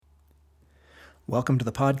Welcome to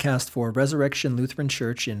the podcast for Resurrection Lutheran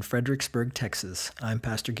Church in Fredericksburg, Texas. I'm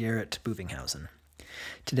Pastor Garrett Bovinghausen.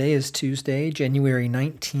 Today is Tuesday, January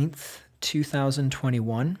 19th,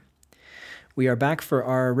 2021. We are back for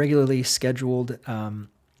our regularly scheduled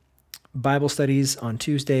Bible studies on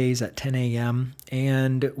Tuesdays at 10 a.m.,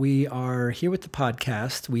 and we are here with the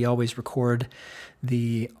podcast. We always record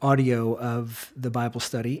the audio of the Bible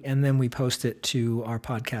study, and then we post it to our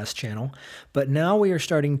podcast channel. But now we are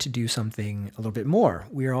starting to do something a little bit more.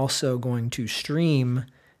 We are also going to stream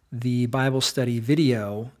the Bible study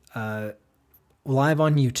video live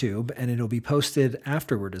on YouTube, and it'll be posted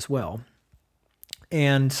afterward as well.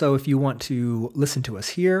 And so if you want to listen to us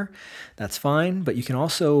here, that's fine, but you can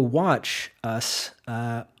also watch us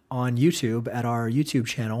on YouTube at our YouTube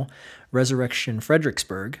channel, Resurrection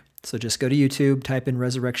Fredericksburg. So just go to YouTube, type in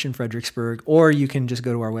Resurrection Fredericksburg, or you can just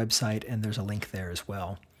go to our website and there's a link there as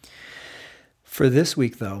well. For this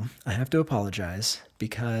week, though, I have to apologize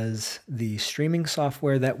because the streaming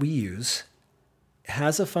software that we use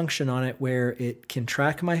has a function on it where it can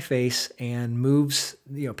track my face and moves,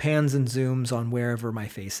 pans and zooms on wherever my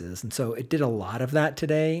face is. And so it did a lot of that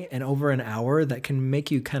today, and over an hour. That can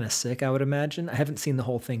make you kind of sick, I would imagine. I haven't seen the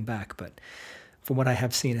whole thing back, but from what I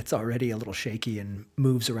have seen, it's already a little shaky and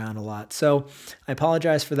moves around a lot. So I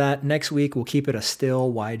apologize for that. Next week, we'll keep it a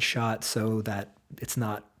still, wide shot so that it's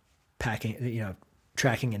not tracking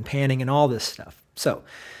and panning and all this stuff. So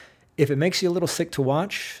if it makes you a little sick to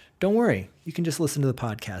watch, don't worry. You can just listen to the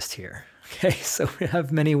podcast here. Okay, so we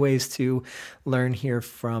have many ways to learn here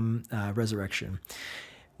from Resurrection.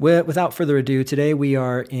 Without further ado, today we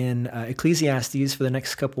are in Ecclesiastes for the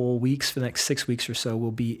next couple weeks. For the next 6 weeks or so,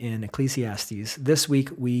 we'll be in Ecclesiastes. This week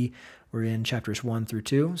we were in chapters 1 through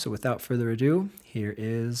 2. So without further ado, here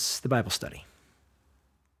is the Bible study.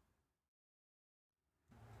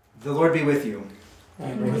 The Lord be with you.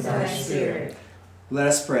 And with thy spirit. Let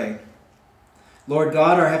us pray. Lord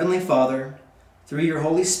God, our Heavenly Father, through your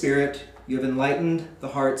Holy Spirit, you have enlightened the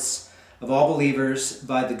hearts of all believers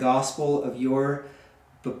by the gospel of your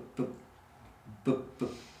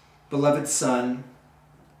beloved Son.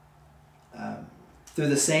 Through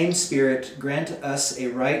the same Spirit, grant us a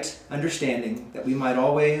right understanding that we might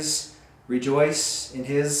always rejoice in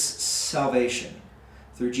his salvation.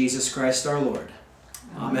 Through Jesus Christ our Lord.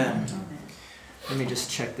 Amen. Let me just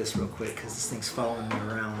check this real quick because this thing's following me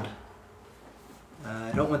around.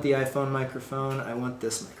 I don't want the iPhone microphone. I want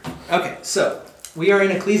this microphone. Okay, so we are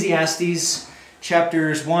in Ecclesiastes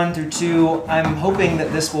chapters 1 through 2. I'm hoping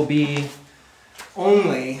that this will be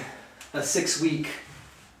only a 6-week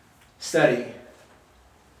study.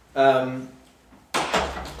 Close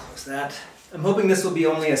that. I'm hoping this will be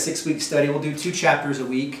only a 6-week study. We'll do 2 chapters a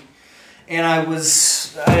week. And I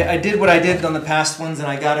did what I did on the past ones, and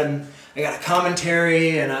I got a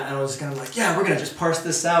commentary, and I was kind of like, yeah, we're going to just parse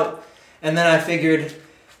this out. And then I figured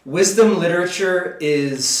wisdom literature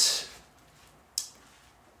is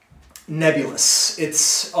nebulous.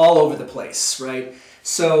 It's all over the place, right?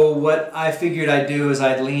 So what I figured I'd do is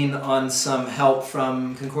I'd lean on some help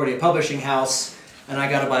from Concordia Publishing House, and I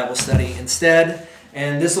got a Bible study instead.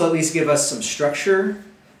 And this will at least give us some structure.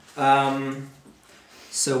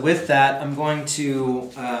 So with that, I'm going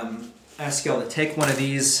to ask y'all to take one of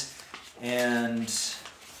these and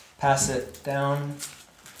pass it down.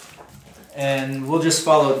 And we'll just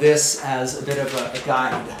follow this as a bit of a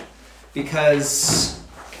guide, because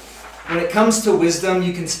when it comes to wisdom,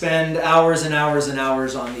 you can spend hours and hours and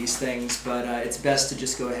hours on these things, but it's best to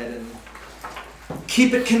just go ahead and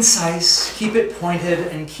keep it concise, keep it pointed,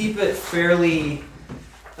 and keep it fairly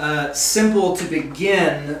simple to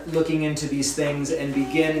begin looking into these things and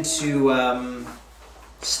begin to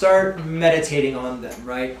start meditating on them,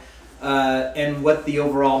 right? And what the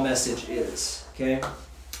overall message is, okay?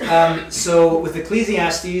 So with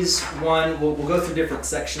Ecclesiastes 1, we'll go through different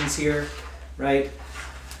sections here, right?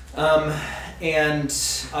 And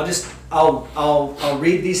I'll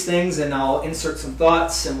read these things, and I'll insert some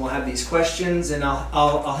thoughts, and we'll have these questions, and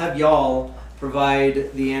I'll have y'all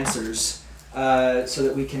provide the answers so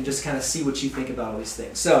that we can just kind of see what you think about all these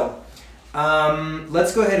things. So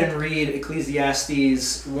let's go ahead and read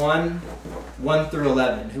Ecclesiastes 1 through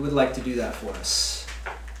 11. Who would like to do that for us?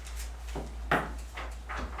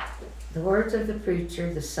 The words of the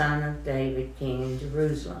preacher, the son of David, king in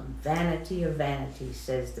Jerusalem. Vanity of vanities,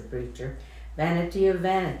 says the preacher. Vanity of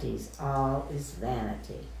vanities, all is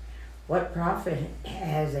vanity. What profit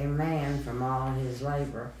has a man from all his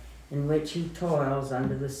labor, in which he toils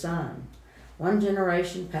under the sun? One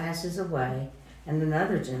generation passes away, and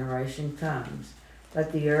another generation comes,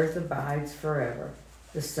 but the earth abides forever.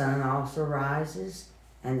 The sun also rises,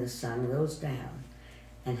 and the sun goes down,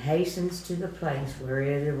 and hastens to the place where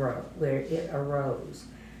it arose.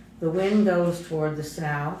 The wind goes toward the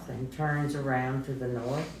south and turns around to the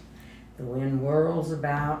north. The wind whirls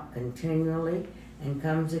about continually and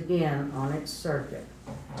comes again on its circuit.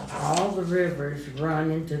 All the rivers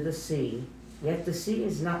run into the sea, yet the sea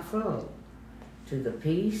is not full. To the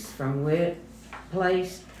place from which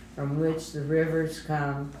the rivers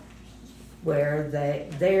come, there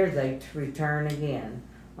they return again.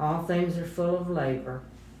 All things are full of labor.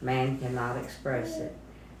 Man cannot express it.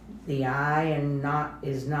 The eye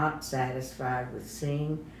is not satisfied with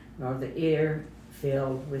seeing, nor the ear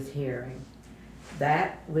filled with hearing.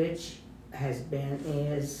 That which has been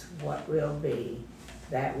is what will be.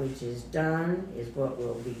 That which is done is what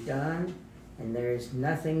will be done, and there is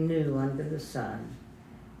nothing new under the sun.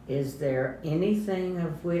 Is there anything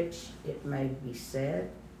of which it may be said,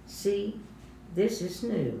 see, this is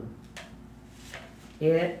new?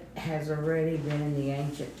 It has already been in the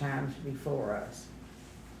ancient times before us.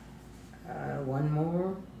 One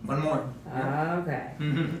more? One more. Okay.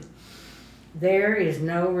 There is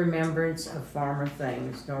no remembrance of former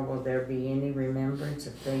things, nor will there be any remembrance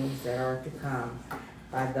of things that are to come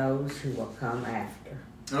by those who will come after.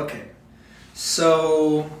 Okay.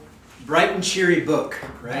 So, bright and cheery book,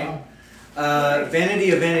 right?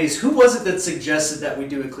 Vanity of Vanities. Who was it that suggested that we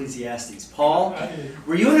do Ecclesiastes? Paul?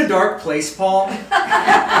 Were you in a dark place, Paul?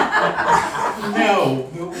 No,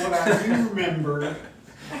 but what I do remember,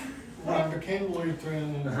 when I became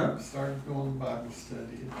Lutheran and started going to Bible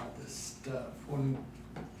study and all this stuff, when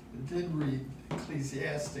I did read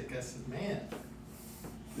Ecclesiastes, I said, man,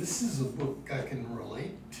 this is a book I can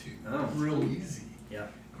relate to real easy. Yeah.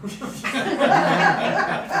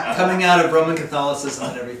 Coming out of Roman Catholicism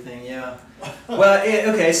and everything, yeah. Well,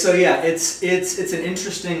 it's an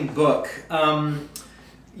interesting book.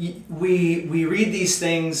 We read these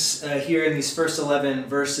things here in these first 11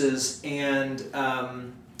 verses, and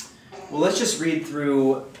let's just read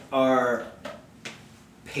through our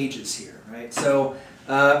pages here, right? So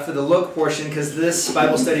for the look portion, because this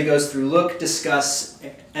Bible study goes through look, discuss,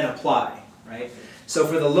 and apply, right? So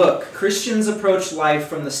for the look, Christians approach life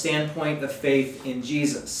from the standpoint of faith in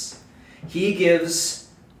Jesus. He gives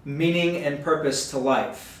meaning and purpose to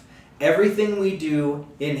life. Everything we do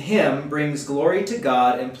in Him brings glory to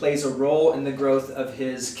God and plays a role in the growth of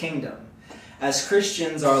His kingdom. As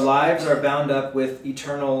Christians, our lives are bound up with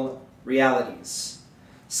eternal realities.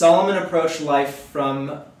 Solomon approached life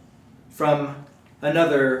from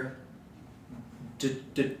another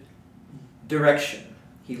direction.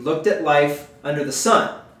 He looked at life under the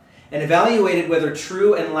sun and evaluated whether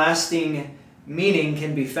true and lasting meaning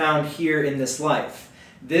can be found here in this life.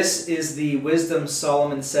 This is the wisdom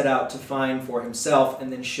Solomon set out to find for himself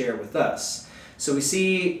and then share with us. So we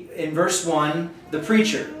see in verse 1, the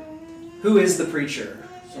preacher. Who is the preacher?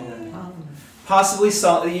 Possibly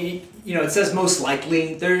Solomon. It says most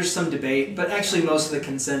likely. There's some debate, but actually most of the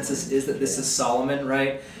consensus is that this is Solomon,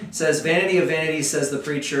 right? It says, vanity of vanities, says the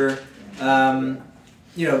preacher.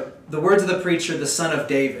 The words of the preacher, the son of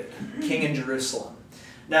David, king in Jerusalem.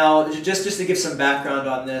 Now, just to give some background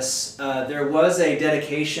on this, there was a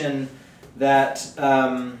dedication that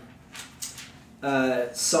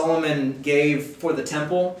Solomon gave for the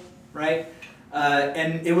temple, right?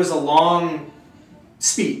 And it was a long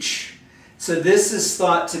speech. So this is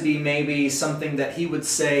thought to be maybe something that he would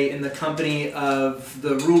say in the company of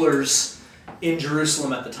the rulers in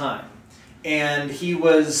Jerusalem at the time. And he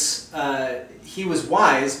was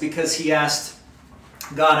wise because he asked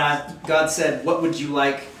God said, what would you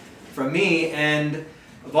like from me? And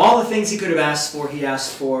of all the things he could have asked for, he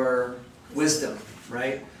asked for wisdom,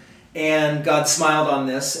 right? And God smiled on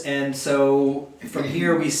this. And so from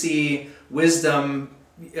here we see wisdom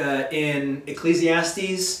in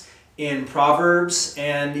Ecclesiastes, in Proverbs,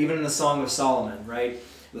 and even in the Song of Solomon, right?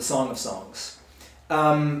 The Song of Songs.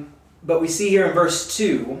 But we see here in verse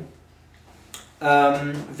 2,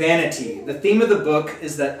 vanity. The theme of the book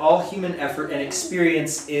is that all human effort and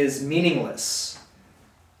experience is meaningless.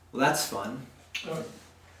 Well, that's fun.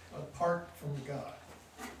 Apart from God.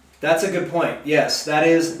 That's a good point. Yes, that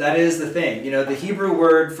is the thing. The Hebrew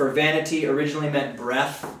word for vanity originally meant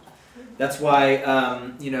breath. That's why,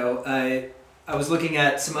 I was looking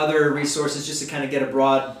at some other resources just to kind of get a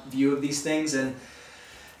broad view of these things, and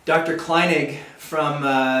Dr. Kleinig, from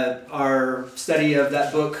our study of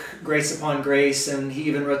that book, Grace Upon Grace, and he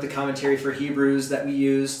even wrote the commentary for Hebrews that we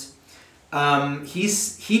used.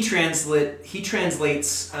 He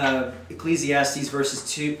translates Ecclesiastes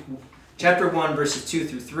chapter 1, verses 2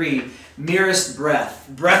 through 3, merest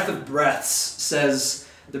breath of breaths, says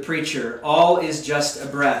the preacher. All is just a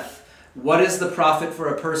breath. what is the profit for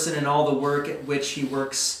a person in all the work at which he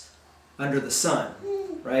works under the sun,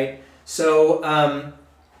 right? So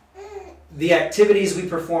the activities we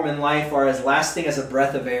perform in life are as lasting as a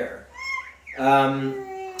breath of air.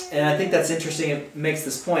 And I think that's interesting. It makes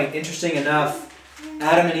this point. Interesting enough,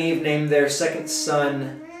 Adam and Eve named their second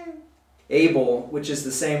son Abel, which is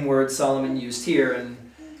the same word Solomon used here.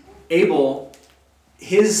 And Abel,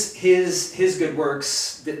 his good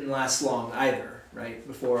works didn't last long either, right?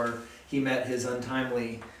 Before he met his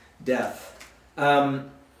untimely death.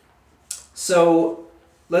 So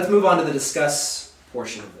let's move on to the discuss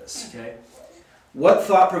portion of this, okay? What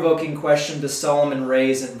thought-provoking question does Solomon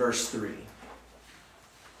raise in verse 3?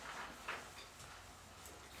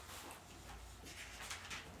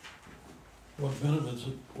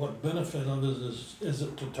 What benefit of it is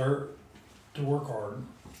it to work hard?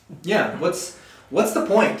 Yeah, what's the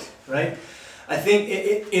point, right? I think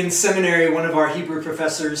in seminary, one of our Hebrew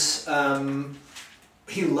professors,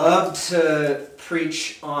 he loved to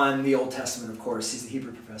preach on the Old Testament, of course. He's the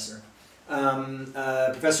Hebrew professor.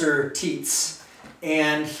 Professor Tietz.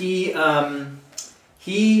 And he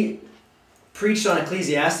preached on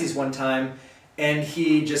Ecclesiastes one time, and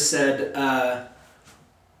he just said,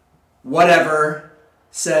 whatever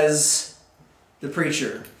says the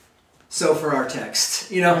preacher. So for our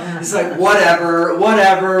text, it's like whatever.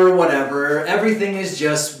 Everything is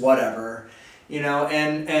just whatever,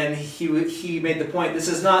 And he made the point. This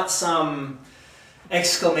is not some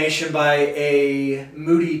exclamation by a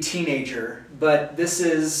moody teenager, but this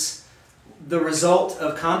is the result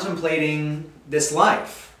of contemplating this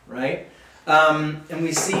life, right? And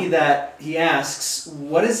we see that he asks,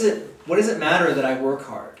 "What does it matter that I work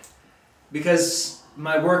hard? Because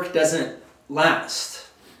my work doesn't last."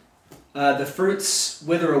 The fruits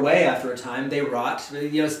wither away after a time; they rot.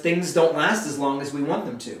 Things don't last as long as we want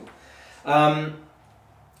them to,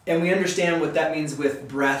 and we understand what that means with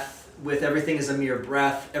breath. With everything is a mere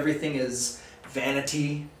breath. Everything is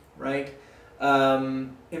vanity, right?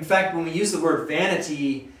 In fact, when we use the word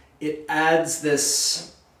vanity, it adds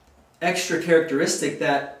this extra characteristic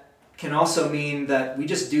that can also mean that we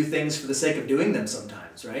just do things for the sake of doing them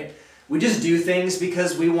sometimes, right? We just do things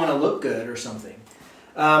because we want to look good or something.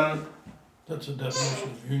 That's a definition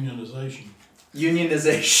of unionization.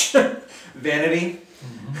 Unionization. Vanity.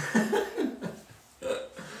 Mm-hmm.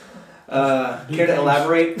 Care to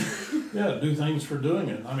elaborate? Yeah, do things for doing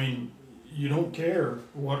it. I mean, you don't care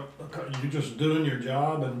what, you're just doing your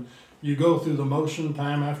job, and you go through the motion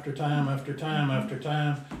time after time after time after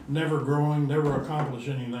time, never growing, never accomplish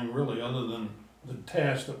anything really other than the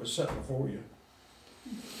task that was set before you.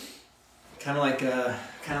 Kind of like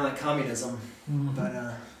communism, Mm-hmm. but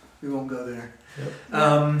we won't go there. Yep.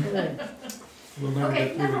 We'll never Okay,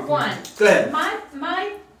 get through number it. one. Go ahead.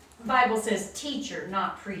 My Bible says teacher,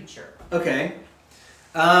 not preacher. Okay.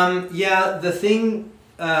 Yeah, the thing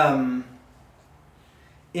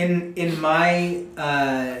in my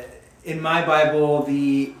Bible,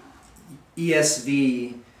 the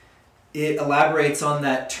ESV, it elaborates on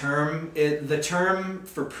that term. The term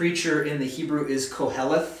for preacher in the Hebrew is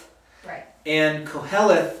koheleth. Right. And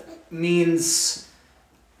koheleth means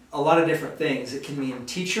a lot of different things. It can mean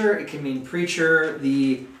teacher, it can mean preacher.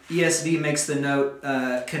 The ESV makes the note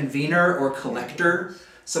convener or collector,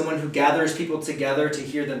 someone who gathers people together to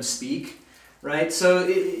hear them speak, right? So,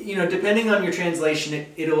 depending on your translation,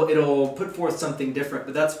 it'll put forth something different,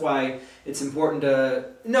 but that's why it's important to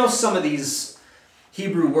know some of these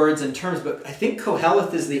Hebrew words and terms, but I think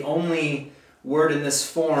koheleth is the only word in this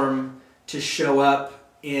form to show up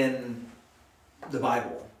in the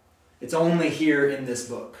Bible. It's only here in this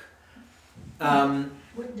book.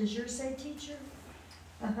 What does yours say, teacher?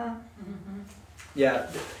 Uh-huh. Mm-hmm. Yeah.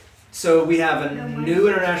 So we have a New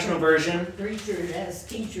International Version. Preacher has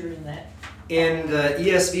teacher in that. In the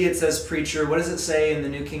ESV it says preacher. What does it say in the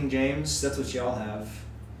New King James? That's what y'all have.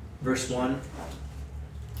 Verse 1.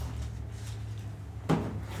 Does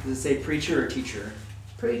it say preacher or teacher?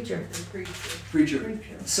 Preacher. Preacher.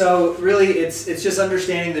 So really it's just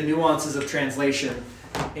understanding the nuances of translation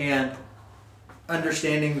and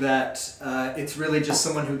understanding that it's really just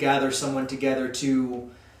someone who gathers someone together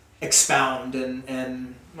to expound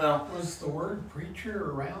and well. Was the word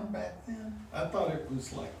preacher around back then? I thought it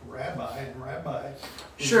was like rabbi, and rabbi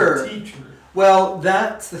is Sure. a teacher. Well,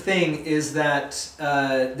 that's the thing, is that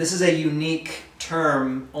this is a unique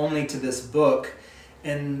term only to this book,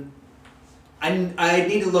 and I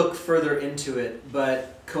need to look further into it,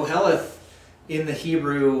 but koheleth in the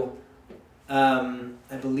Hebrew,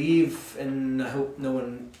 I believe, and I hope no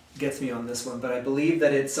one gets me on this one, but I believe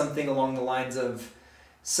that it's something along the lines of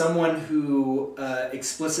someone who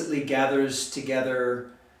explicitly gathers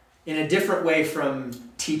together in a different way from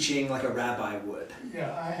teaching like a rabbi would.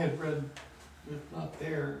 Yeah, I had read, if not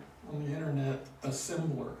there, on the internet,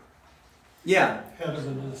 assembler, Yeah, head of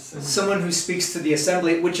an assembly. someone who speaks to the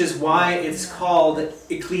assembly, which is why it's called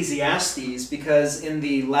Ecclesiastes, because in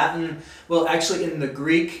the Latin, well, actually in the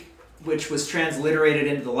Greek, which was transliterated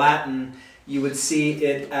into the Latin, you would see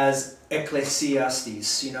it as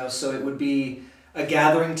Ecclesiastes, you know, so it would be a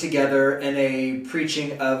gathering together and a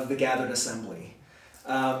preaching of the gathered assembly.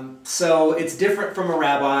 So it's different from a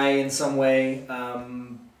rabbi in some way,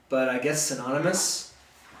 but I guess synonymous.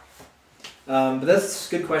 But that's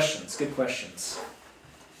good questions, good questions.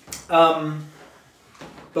 But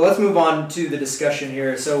let's move on to the discussion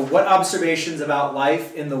here. So what observations about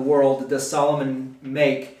life in the world does Solomon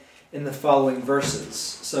make in the following verses?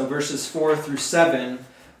 So verses 4 through 7,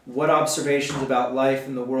 what observations about life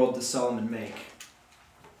in the world does Solomon make?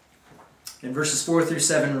 And verses 4 through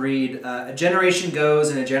 7 read, a generation goes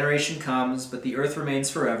and a generation comes, but the earth remains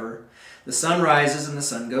forever. The sun rises and the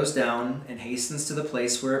sun goes down and hastens to the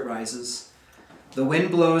place where it rises. The wind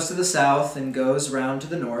blows to the south and goes round to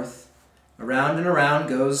the north. Around and around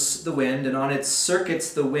goes the wind, and on its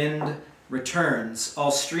circuits the wind returns.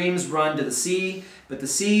 All streams run to the sea, but the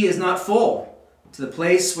sea is not full. To the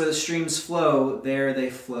place where the streams flow, there they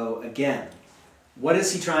flow again. What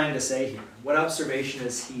is he trying to say here? What observation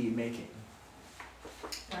is he making?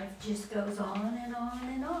 Life just goes on and on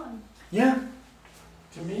and on. Yeah.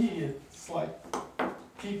 To me, it's like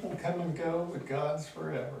people come and go, but God's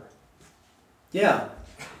forever. Yeah.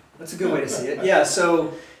 That's a good way to see it. Yeah,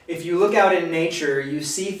 so if you look out in nature, you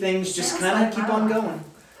see things just Sounds kind of like keep my on life. going.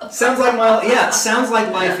 Sounds like my, yeah, it sounds like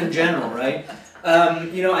life in general, right?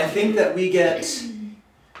 You know, I think that we get,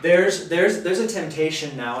 there's a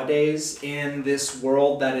temptation nowadays in this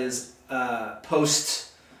world that is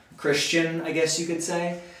post-Christian, I guess you could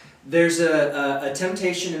say. There's a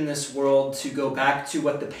temptation in this world to go back to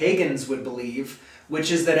what the pagans would believe, which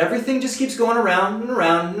is that everything just keeps going around and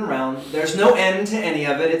around and around. There's no end to any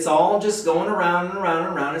of it. It's all just going around and around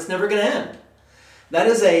and around. It's never going to end. That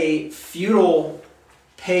is a futile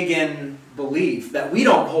pagan belief that we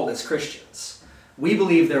don't hold as Christians. We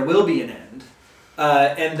believe there will be an end,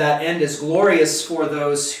 and that end is glorious for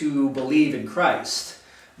those who believe in Christ.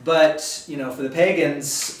 But, you know, for the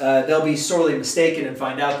pagans, they'll be sorely mistaken and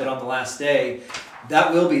find out that on the last day,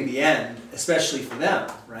 that will be the end, especially for them,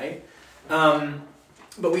 right?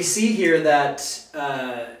 But we see here that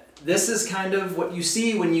this is kind of what you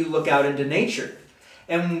see when you look out into nature.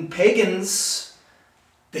 And pagans,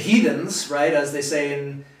 the heathens, right, as they say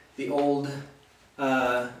in the old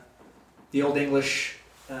English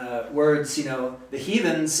words, you know, the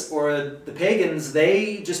heathens or the pagans,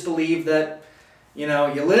 they just believe that, you know,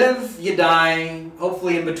 you live, you die,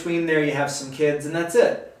 hopefully in between there you have some kids, and that's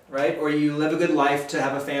it, right? Or you live a good life to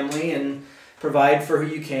have a family and provide for who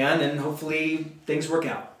you can, and hopefully things work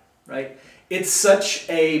out, right? It's such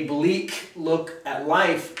a bleak look at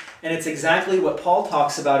life, and it's exactly what Paul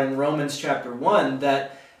talks about in Romans chapter 1,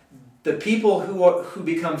 that the people who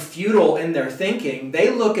become futile in their thinking,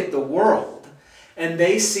 they look at the world, and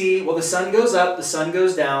they see, well, the sun goes up, the sun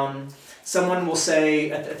goes down. Someone will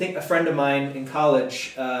say, I think a friend of mine in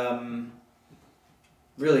college, really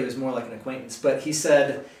it was more like an acquaintance, but he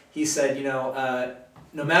said, you know,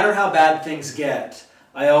 no matter how bad things get,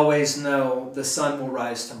 I always know the sun will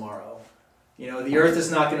rise tomorrow. You know, the earth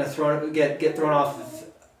is not going to get thrown off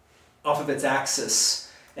of its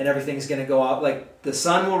axis, and everything's going to go out. Like, the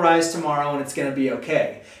sun will rise tomorrow, and it's going to be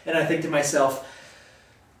okay. And I think to myself,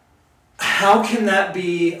 how can that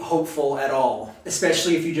be hopeful at all,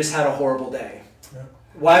 especially if you just had a horrible day? Yeah.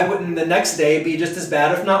 Why wouldn't the next day be just as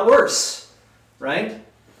bad, if not worse, right?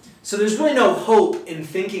 So there's really no hope in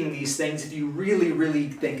thinking these things if you really, really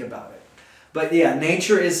think about it. But yeah,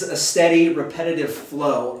 nature is a steady, repetitive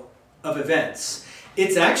flow of events.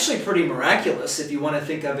 It's actually pretty miraculous if you want to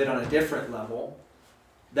think of it on a different level,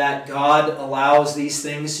 that God allows these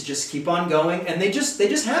things to just keep on going, and they just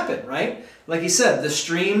happen, right? Like he said,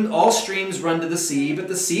 all streams run to the sea, but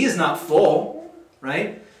the sea is not full,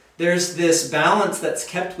 right? There's this balance that's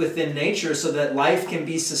kept within nature so that life can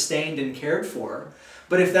be sustained and cared for.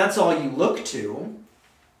 But if that's all you look to,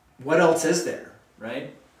 what else is there,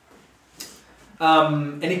 right?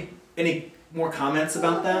 Any more comments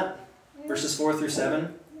about that? Verses 4 through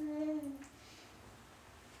 7?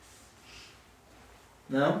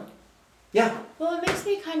 No? Yeah. Well, it makes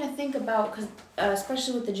me kind of think about, because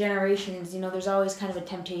especially with the generations, you know, there's always kind of a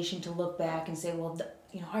temptation to look back and say, well,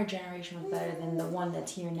 our generation was better than the one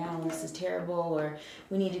that's here now, and this is terrible, or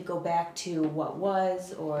we need to go back to what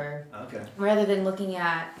was, or Okay. rather than looking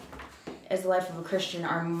at as the life of a Christian,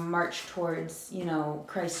 our march towards,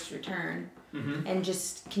 Christ's return, Mm-hmm. and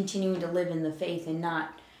just continuing to live in the faith and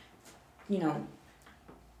not, I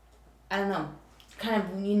don't know, kind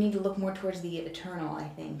of, you need to look more towards the eternal, I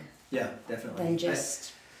think, Yeah, definitely. than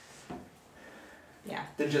just,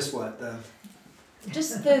 Than just what?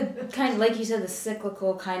 just the kind of, like you said, the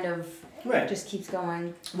cyclical kind of, Right. just keeps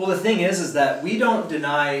going. Well, the thing is that we don't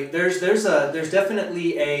deny. There's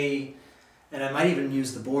definitely a, and I might even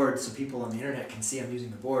use the board so people on the internet can see I'm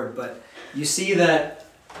using the board. But you see that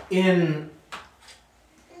in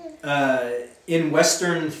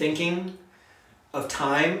Western thinking of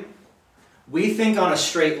time, we think on a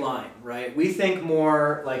straight line, right? We think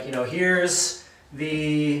more like, here's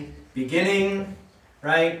the beginning,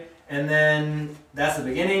 right? And then that's the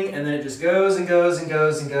beginning, and then it just goes and goes and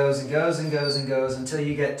goes and goes and goes and goes and goes until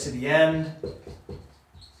you get to the end,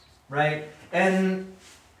 right? And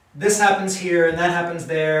this happens here, and that happens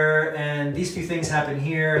there, and these few things happen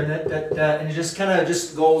here, and that, and it just kind of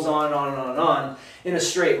just goes on and on and on and on in a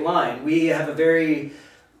straight line. We have a very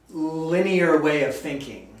linear way of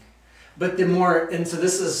thinking. But so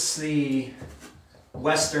this is the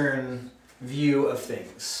Western view of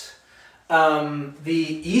things.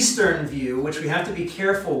 The Eastern view, which we have to be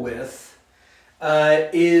careful with,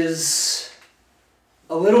 is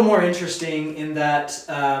a little more interesting in that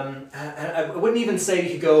I wouldn't even say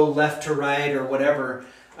you could go left to right or whatever.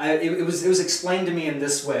 It was explained to me in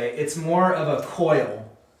this way. It's more of a coil.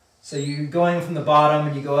 So you're going from the bottom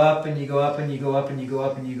and you go up and you go up and you go up and you go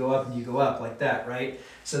up and you go up and you go up like that, right?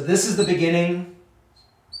 So this is the beginning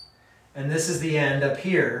and this is the end up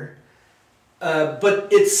here. But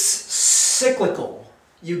it's cyclical.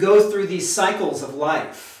 You go through these cycles of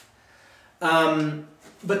life.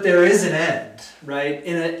 But there is an end, right?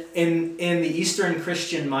 In the Eastern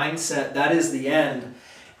Christian mindset, that is the end.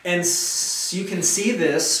 And you can see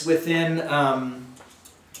this within,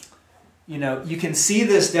 you can see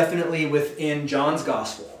this definitely within John's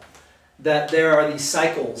Gospel, that there are these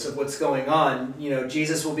cycles of what's going on.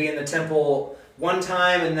 Jesus will be in the temple one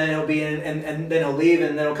time, and then he'll be in, and then he'll leave,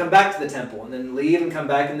 and then he'll come back to the temple, and then leave and come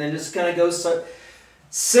back, and then just kind of goes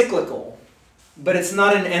cyclical. But it's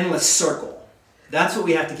not an endless circle. That's what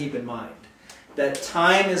we have to keep in mind. That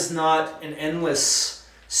time is not an endless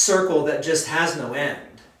circle that just has no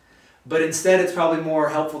end. But instead, it's probably more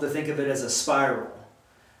helpful to think of it as a spiral.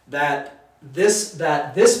 That this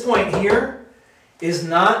point here is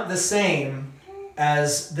not the same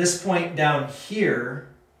as this point down here,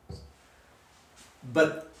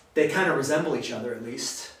 but they kind of resemble each other at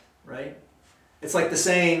least, right? It's like the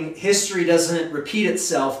saying, history doesn't repeat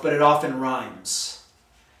itself, but it often rhymes.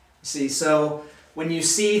 See, so when you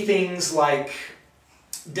see things like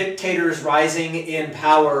dictators rising in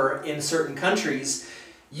power in certain countries,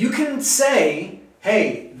 you can say,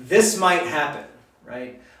 hey, this might happen,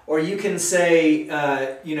 right? Or you can say,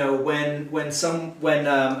 when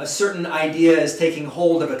a certain idea is taking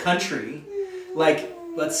hold of a country, like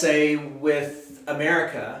let's say with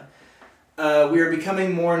America, we are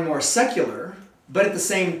becoming more and more secular, but at the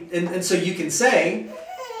same, and so you can say,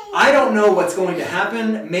 I don't know what's going to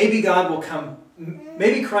happen. Maybe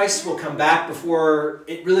maybe Christ will come back before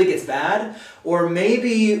it really gets bad, or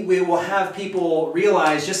maybe we will have people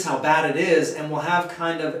realize just how bad it is, and we'll have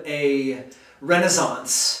kind of a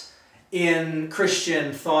renaissance in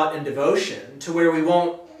Christian thought and devotion to where we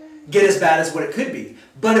won't get as bad as what it could be.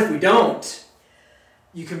 But if we don't,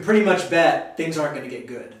 you can pretty much bet things aren't going to get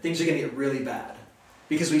good. Things are going to get really bad.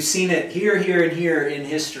 Because we've seen it here, and here in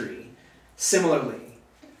history, similarly.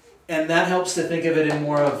 And that helps to think of it in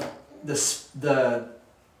more of the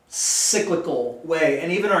cyclical way.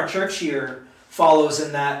 And even our church here follows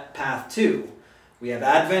in that path too. We have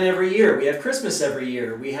Advent every year. We have Christmas every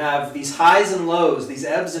year. We have these highs and lows, these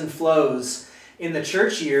ebbs and flows in the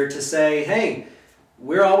church year to say, hey,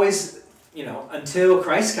 we're always, until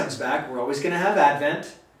Christ comes back, we're always going to have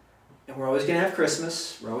Advent. And we're always going to have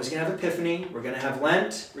Christmas. We're always going to have Epiphany. We're going to have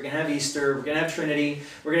Lent. We're going to have Easter. We're going to have Trinity.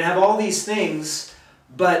 We're going to have all these things.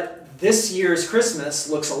 But this year's Christmas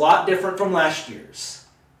looks a lot different from last year's.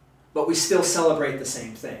 But we still celebrate the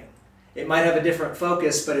same thing. It might have a different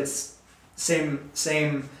focus, but it's same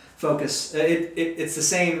focus. It's the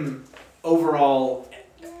same overall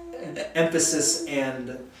emphasis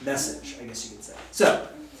and message, I guess you could say. So,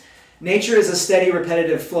 nature is a steady,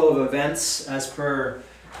 repetitive flow of events as per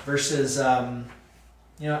verses, I'll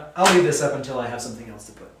leave this up until I have something else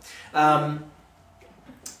to put.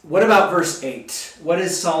 What about verse 8? What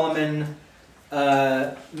is Solomon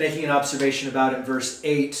making an observation about in verse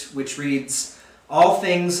 8, which reads, all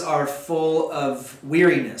things are full of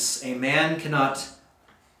weariness. A man cannot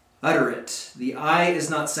utter it. The eye is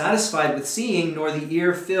not satisfied with seeing, nor the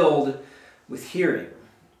ear filled with hearing.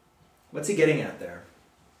 What's he getting at there?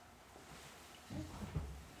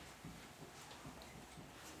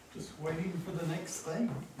 Just waiting for the next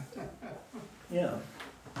thing. Yeah.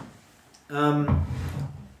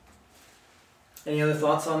 Any other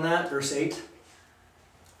thoughts on that? Verse 8.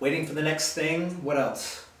 Waiting for the next thing. What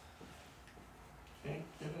else? Can't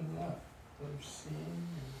get enough of seeing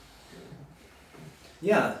and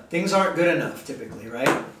Yeah, things aren't good enough typically,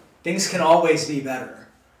 right? Things can always be better.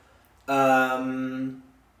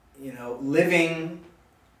 Living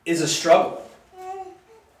is a struggle.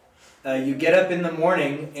 You get up in the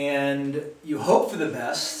morning and you hope for the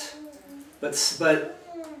best, but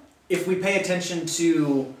if we pay attention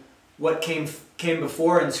to what came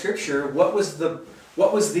before in Scripture, what was the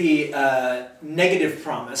negative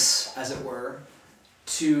promise, as it were,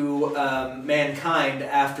 to mankind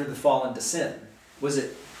after the fall into sin? Was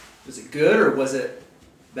it good or was it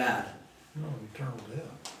bad? No, eternal death.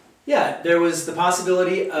 Yeah, there was the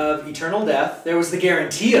possibility of eternal death. There was the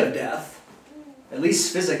guarantee of death, at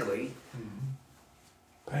least physically.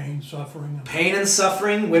 Pain, suffering. Pain and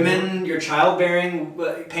suffering. Women, your childbearing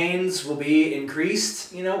pains will be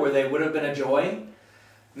increased, where they would have been a joy.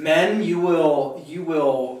 Men, you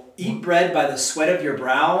will eat bread by the sweat of your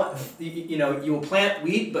brow. You will plant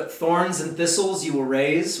wheat, but thorns and thistles you will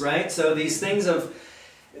raise, right? So these things of,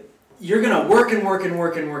 you're going to work and work and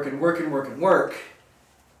work and work and work and work and work.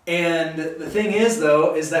 And the thing is,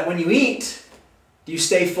 though, is that when you eat, do you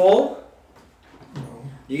stay full? No.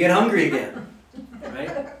 You get hungry again,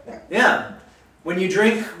 right? Yeah. When you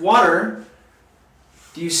drink water,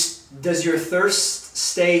 does your thirst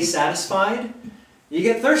stay satisfied? You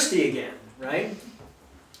get thirsty again, right?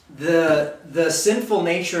 The sinful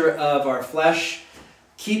nature of our flesh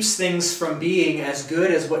keeps things from being as good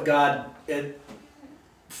as what God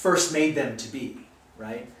first made them to be,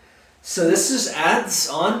 right? So this just adds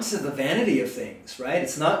on to the vanity of things, right?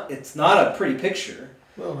 It's not a pretty picture.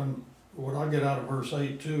 Well, and what I get out of verse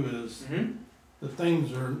 8 too is that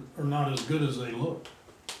things are not as good as they look.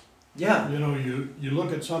 Yeah. You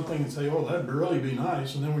look at something and say, oh, that'd really be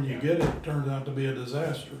nice, and then when you get it, it turns out to be a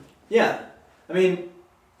disaster. Yeah. I mean,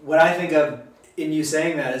 what I think of in you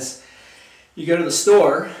saying that is, you go to the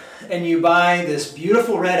store and you buy this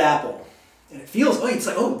beautiful red apple. And it feels, it's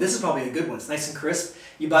like, this is probably a good one. It's nice and crisp.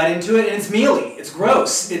 You bite into it and it's mealy. It's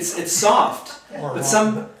gross. It's soft. Or But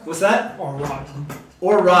rotten. what's that? Or rotten.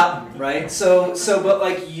 Or rotten, right? But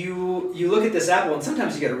like you look at this apple, and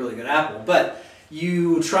sometimes you get a really good apple, but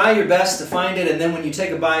you try your best to find it, and then when you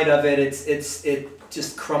take a bite of it, it's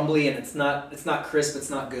just crumbly and it's not crisp. It's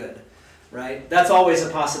not good, right? That's always a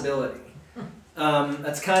possibility.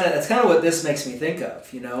 That's kind of what this makes me think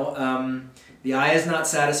of. The eye is not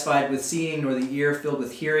satisfied with seeing, nor the ear filled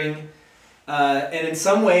with hearing. And in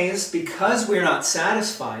some ways, because we're not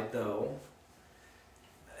satisfied, though,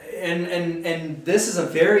 and this is a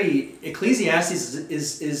very, Ecclesiastes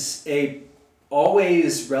is a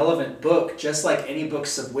always relevant book, just like any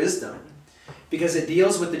books of wisdom, because it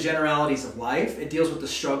deals with the generalities of life, it deals with the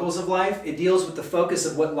struggles of life, it deals with the focus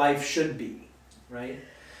of what life should be, right?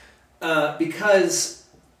 Because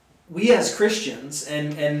we as Christians,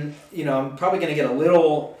 and I'm probably going to get a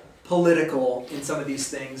little political in some of these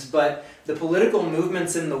things, but the political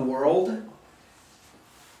movements in the world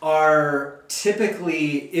are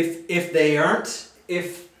typically, if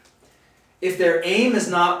their aim is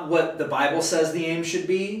not what the Bible says the aim should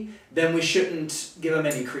be, then we shouldn't give them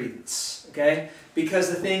any credence, okay? Because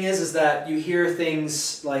the thing is that you hear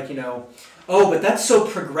things like, but that's so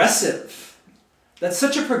progressive. That's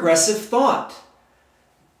such a progressive thought.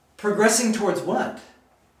 Progressing towards what?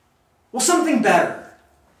 Well, something better.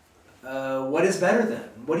 What is better then?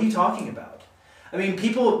 What are you talking about? I mean,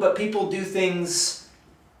 people do things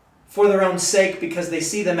for their own sake because they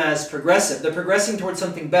see them as progressive. They're progressing towards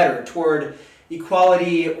something better, toward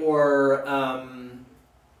equality or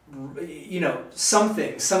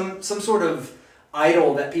something, some sort of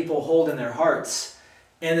idol that people hold in their hearts.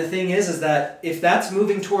 And the thing is that if that's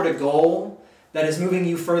moving toward a goal that is moving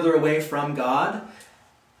you further away from God,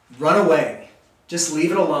 run away. Just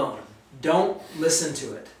leave it alone. Don't listen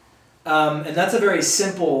to it. And that's a very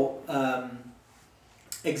simple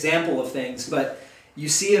example of things, but you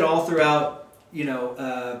see it all throughout,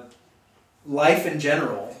 life in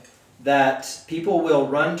general, that people will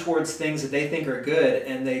run towards things that they think are good,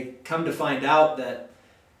 and they come to find out that,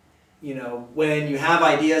 when you have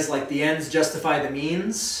ideas like the ends justify the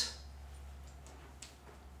means,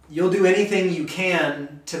 you'll do anything you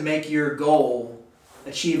can to make your goal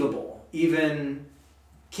achievable, even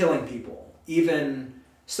killing people, even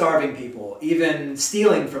starving people, even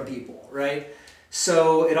stealing from people, right?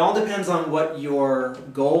 So it all depends on what your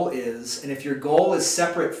goal is. And if your goal is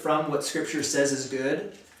separate from what Scripture says is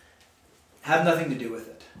good, have nothing to do with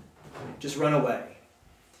it. Just run away.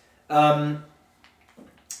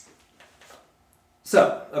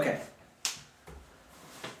 Okay.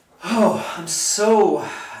 Oh, I'm so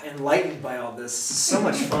enlightened by all this. This is so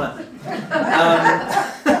much fun.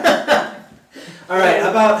 All right, how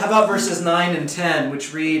about verses 9 and 10,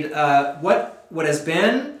 which read, what has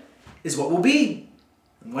been is what will be,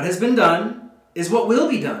 and what has been done is what will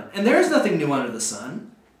be done. And there is nothing new under the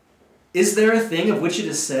sun. Is there a thing of which it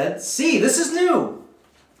is said, see, this is new?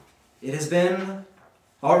 It has been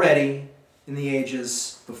already in the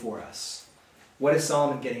ages before us. What is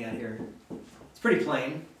Solomon getting at here? It's pretty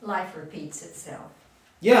plain. Life repeats itself.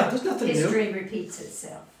 Yeah, there's nothing new. History repeats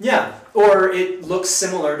itself. Yeah, or it looks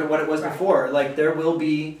similar to what it was before. Like there will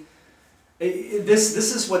be... This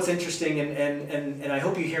is what's interesting, and I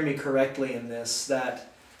hope you hear me correctly in this,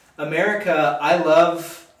 that America, I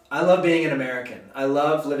love being an American. I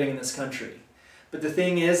love living in this country. But the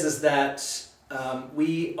thing is that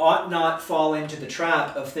we ought not fall into the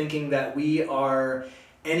trap of thinking that we are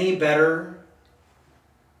any better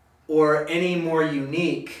or any more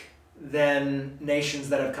unique than nations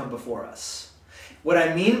that have come before us. What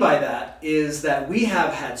I mean by that is that we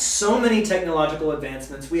have had so many technological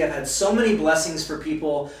advancements, we have had so many blessings for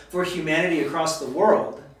people, for humanity across the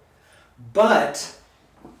world, but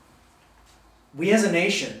we as a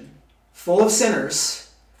nation, full of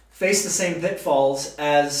sinners, face the same pitfalls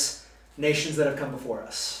as nations that have come before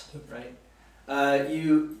us, right?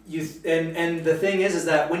 And the thing is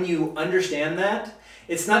that when you understand that,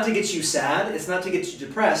 it's not to get you sad, it's not to get you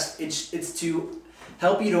depressed, it's to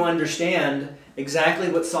help you to understand exactly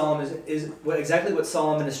what Solomon is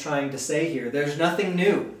trying to say here. There's nothing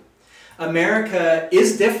new. America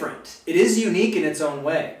is different. It is unique in its own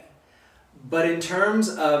way. But in terms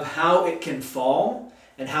of how it can fall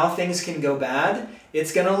and how things can go bad,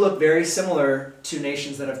 it's going to look very similar to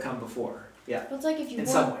nations that have come before. Yeah. But it's like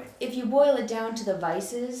some way. If you boil it down to the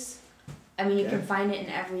vices, I mean, you can find it in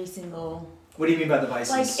every single... What do you mean by the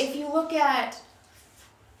vices? Like, if you look at,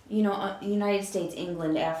 United States,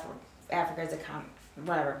 England, Africa as a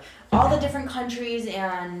whatever, all the different countries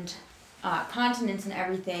and continents and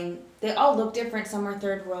everything, they all look different. Some are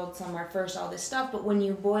third world, some are first, all this stuff. But when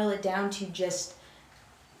you boil it down to just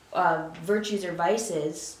virtues or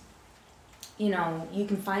vices, you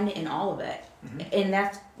can find it in all of it. Mm-hmm. And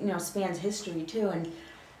that, spans history too. And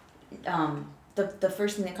the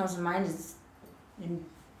first thing that comes to mind is... And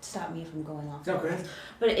stop me if I'm going off. Okay.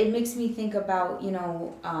 But it makes me think about,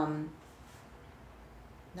 not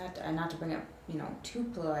to bring up, too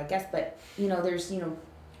political, I guess, but, there's,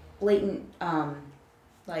 blatant,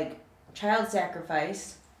 like, child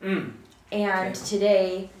sacrifice. Mm. And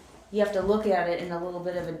today, you have to look at it in a little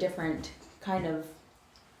bit of a different kind of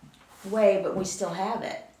way, but we still have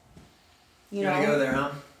it. You want to go there, huh?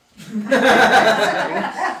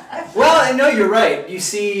 Well, I know you're right. You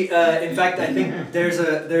see, in fact, I think there's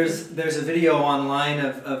a video online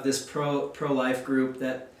of this pro-life group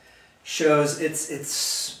that shows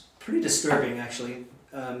it's pretty disturbing actually.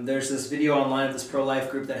 There's this video online of this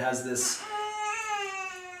pro-life group that has this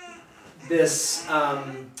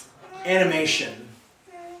animation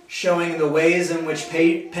showing the ways in which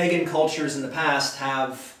pagan cultures in the past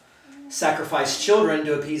have sacrificed children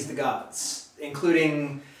to appease the gods,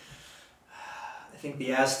 including I think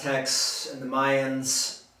the Aztecs and the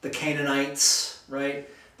Mayans, the Canaanites, right?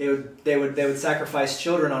 They would sacrifice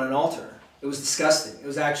children on an altar. It was disgusting.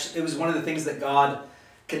 It was one of the things that God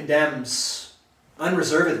condemns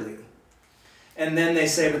unreservedly. And then they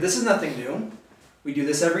say, but this is nothing new. We do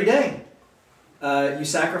this every day. You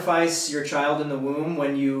sacrifice your child in the womb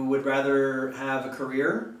when you would rather have a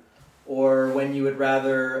career or when you would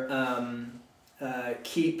rather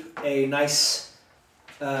keep a nice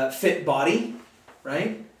fit body,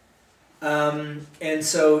 right? And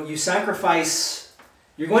so you sacrifice,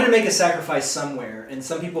 you're going to make a sacrifice somewhere, and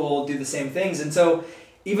some people will do the same things. And so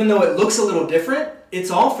even though it looks a little different,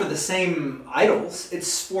 it's all for the same idols.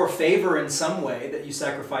 It's for favor in some way that you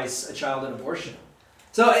sacrifice a child in abortion.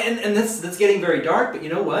 So, and that's getting very dark, but you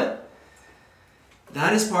know what?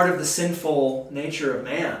 That is part of the sinful nature of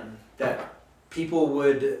man, that people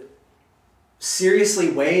would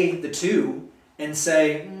seriously weigh the two and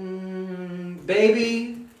say,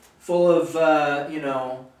 baby, full of,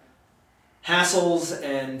 hassles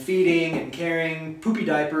and feeding and carrying, poopy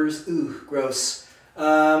diapers, gross.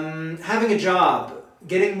 Having a job,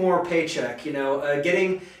 getting more paycheck,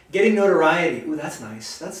 getting notoriety. Ooh, that's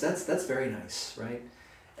nice. That's very nice, right?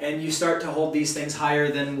 and you start to hold these things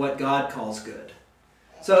higher than what God calls good.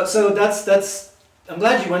 So that's I'm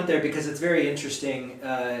glad you went there, because it's very interesting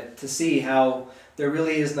to see how there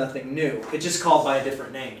really is nothing new. It's just called by a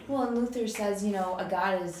different name. Well, and Luther says, a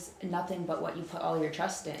God is nothing but what you put all your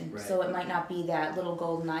trust in. Right. So it might not be that little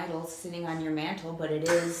golden idol sitting on your mantle, but it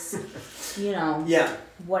is, Yeah.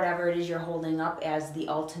 whatever it is you're holding up as the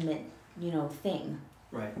ultimate, thing.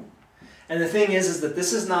 Right. And the thing is that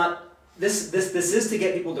this is not this is to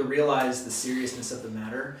get people to realize the seriousness of the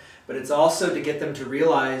matter, but it's also to get them to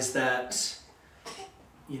realize that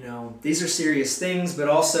these are serious things, but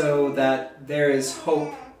also that there is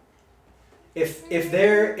hope. If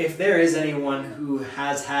there is anyone who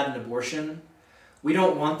has had an abortion, we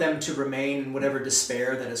don't want them to remain in whatever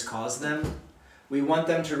despair that has caused them. We want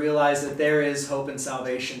them to realize that there is hope and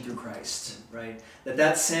salvation through Christ, right?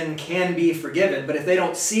 That sin can be forgiven, but if they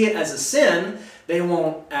don't see it as a sin, they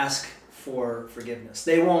won't ask for forgiveness.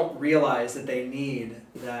 They won't realize that they need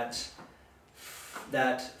that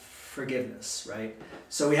forgiveness, right?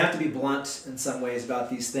 So we have to be blunt in some ways about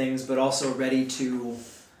these things, but also ready to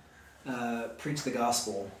preach the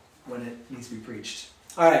gospel when it needs to be preached.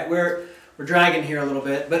 All right, we're dragging here a little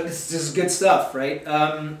bit, but this is good stuff, right?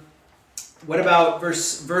 What about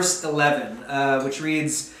verse 11, which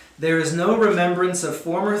reads, "There is no remembrance of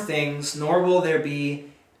former things, nor will there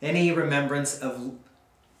be any remembrance of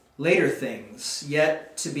later things,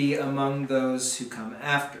 yet to be among those who come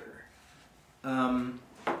after."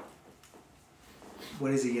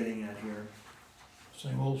 What is he getting at here?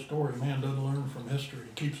 Same old story. Man doesn't learn from history.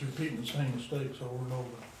 He keeps repeating the same mistakes over and over.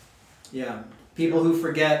 Yeah. People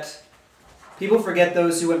forget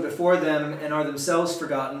those who went before them and are themselves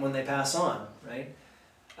forgotten when they pass on, right?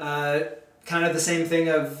 Kind of the same thing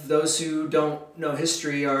of those who don't know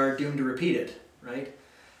history are doomed to repeat it, right?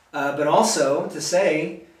 But also to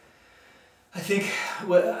say, I think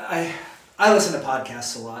I listen to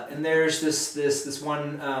podcasts a lot, and there's this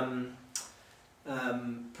one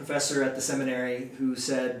professor at the seminary who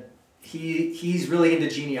said he's really into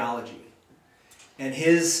genealogy, and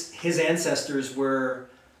his ancestors were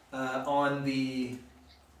on the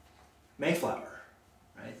Mayflower,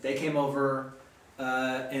 right? They came over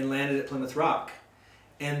and landed at Plymouth Rock,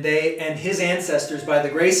 and his ancestors, by the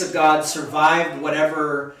grace of God, survived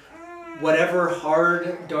whatever hard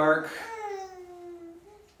and dark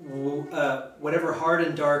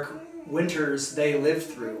winters they lived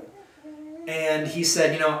through. And he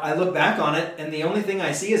said, I look back on it, and the only thing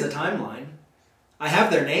I see is a timeline. I have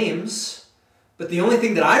their names, but the only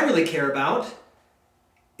thing that I really care about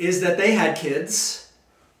is that they had kids,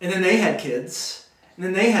 and then they had kids, and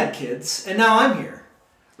then they had kids, and now I'm here,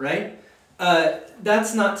 right?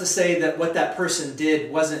 That's not to say that what that person did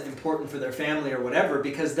wasn't important for their family or whatever,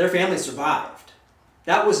 because their family survived.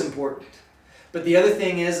 That was important. But the other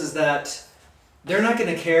thing is that they're not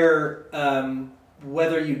going to care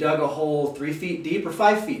whether you dug a hole 3 feet deep or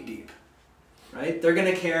 5 feet deep, right? They're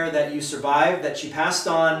going to care that you survived, that you passed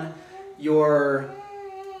on your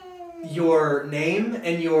name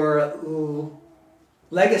and your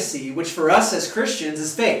legacy, which for us as Christians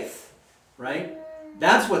is faith, right?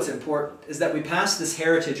 That's what's important, is that we pass this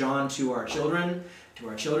heritage on to our children, to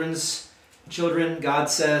our children's children. God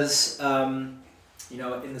says, in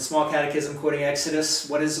the small catechism quoting Exodus,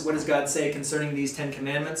 what does God say concerning these 10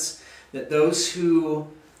 commandments? That those who,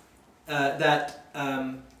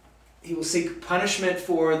 he will seek punishment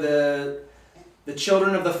for the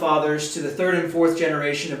children of the fathers to the 3rd and 4th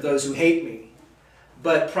generation of those who hate me,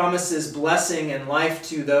 but promises blessing and life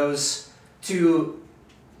to those,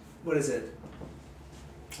 what is it?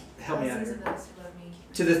 Help me out here.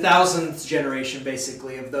 To the 1000th generation,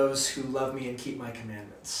 basically, of those who love me and keep my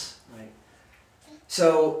commandments, right?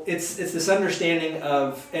 So it's this understanding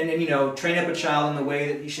of, and train up a child in the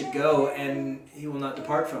way that he should go, and he will not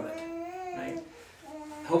depart from it, right?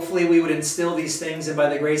 Hopefully we would instill these things, and by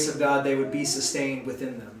the grace of God, they would be sustained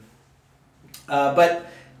within them. But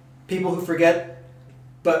people who forget,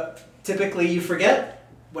 but typically you forget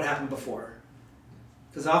what happened before.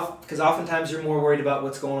 Because oftentimes you're more worried about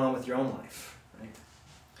what's going on with your own life. Right?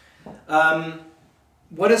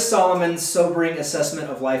 What is Solomon's sobering assessment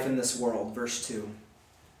of life in this world? Verse 2.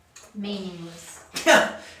 Meaningless.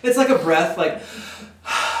 Yeah, it's like a breath, like,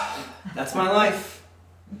 that's my life.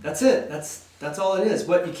 That's it. That's all it is.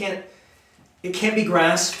 It can't be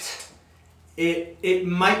grasped. It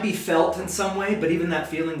might be felt in some way, but even that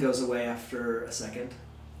feeling goes away after a second.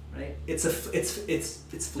 Right? It's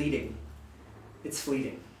fleeting. It's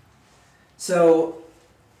fleeting. So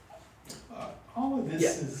all of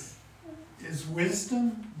this is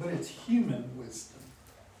wisdom, but it's human wisdom.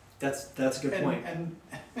 That's a good point. And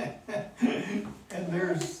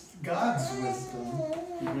there's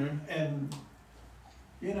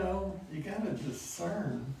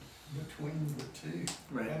discern between the two.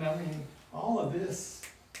 Right. And I mean, all of this,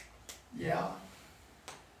 yeah,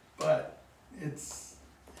 but it's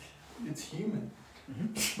human.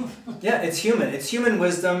 Yeah, it's human. It's human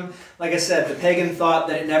wisdom. Like I said, the pagan thought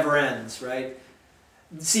that it never ends, right?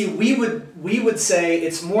 See, we would say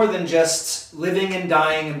it's more than just living and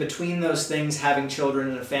dying, and between those things having children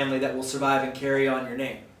and a family that will survive and carry on your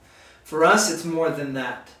name. For us, it's more than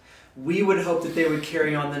that. We would hope that they would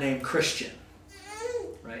carry on the name Christian,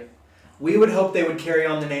 right? We would hope they would carry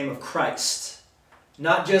on the name of Christ.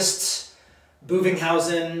 Not just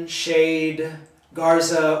Buvinghausen, Shade,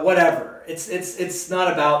 Garza, whatever. It's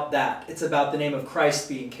not about that. It's about the name of Christ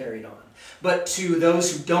being carried on. But to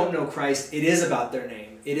those who don't know Christ, it is about their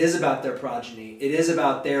name. It is about their progeny. It is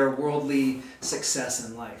about their worldly success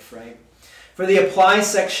in life, right? For the apply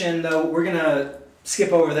section, though, we're going to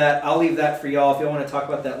skip over that. I'll leave that for y'all. If y'all want to talk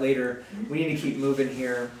about that later, we need to keep moving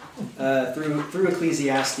here through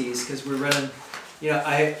Ecclesiastes, because we're running,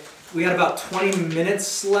 we got about 20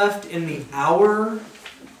 minutes left in the hour.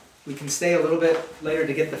 We can stay a little bit later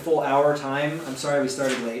to get the full hour time. I'm sorry we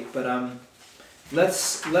started late, but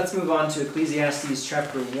let's move on to Ecclesiastes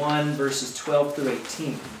chapter 1, verses 12 through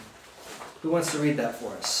 18. Who wants to read that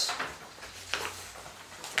for us?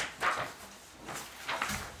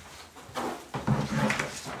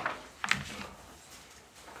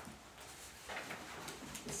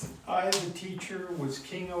 I, the teacher, was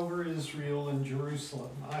king over Israel and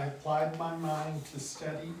Jerusalem. I applied my mind to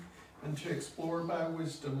study and to explore by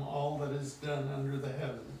wisdom all that is done under the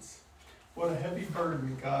heavens. What a heavy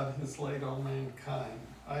burden God has laid on mankind.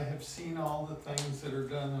 I have seen all the things that are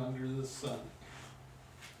done under the sun.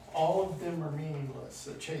 All of them are meaningless,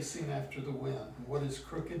 a chasing after the wind. What is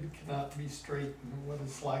crooked cannot be straightened. What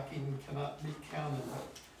is lacking cannot be counted.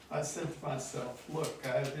 I said to myself, look,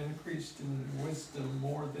 I have increased in wisdom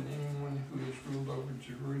more than anyone who has ruled over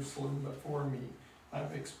Jerusalem before me.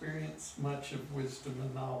 I've experienced much of wisdom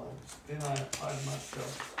and knowledge. Then I applied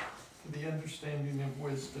myself to the understanding of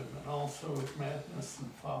wisdom and also of madness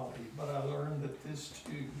and folly. But I learned that this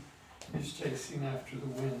too is chasing after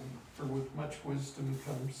the wind. For with much wisdom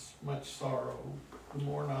comes much sorrow. The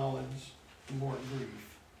more knowledge, the more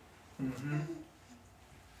grief. Mm-hmm.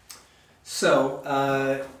 So,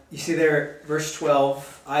 you see there, verse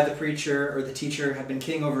 12, I, the preacher, or the teacher, have been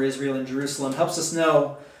king over Israel and Jerusalem, helps us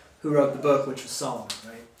know who wrote the book, which was Solomon,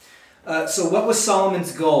 right? So what was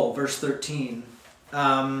Solomon's goal? Verse 13.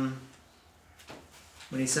 When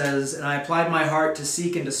he says, and I applied my heart to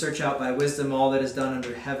seek and to search out by wisdom all that is done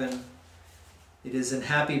under heaven. It is an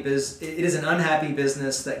unhappy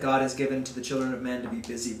business that God has given to the children of men to be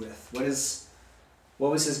busy with.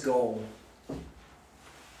 What was his goal? To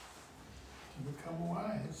become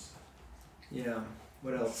wise. Yeah.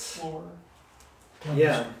 What else? Explore.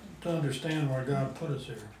 To understand where God put us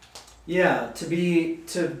here. Yeah,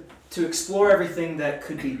 to explore everything that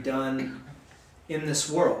could be done in this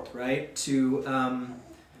world, right? To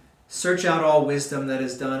search out all wisdom that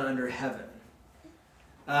is done under heaven.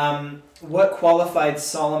 What qualified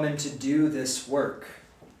Solomon to do this work?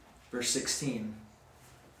 Verse 16.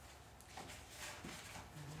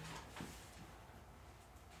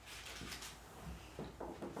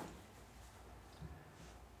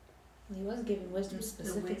 He was given wisdom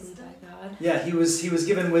specifically by God. Yeah, he was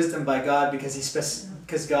given wisdom by God because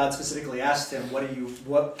because God specifically asked him,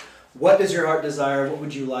 what does your heart desire? What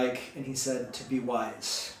would you like? And he said to be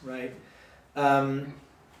wise, right?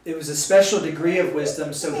 It was a special degree of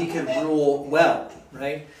wisdom so he could rule well,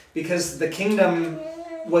 right? Because the kingdom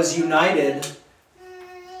was united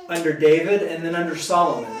under David and then under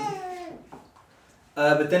Solomon.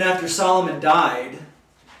 But then after Solomon died,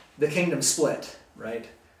 the kingdom split, right?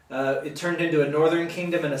 It turned into a northern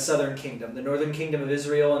kingdom and a southern kingdom. The northern kingdom of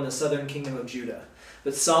Israel and the southern kingdom of Judah.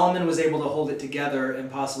 But Solomon was able to hold it together, and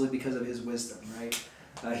possibly because of his wisdom, right?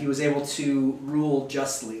 He was able to rule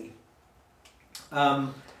justly.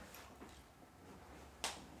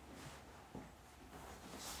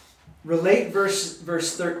 Relate verse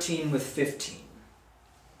 13 with 15.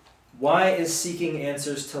 Why is seeking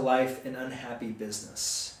answers to life an unhappy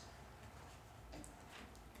business?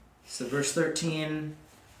 So verse 13,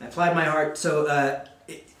 I applied my heart. So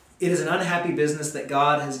it is an unhappy business that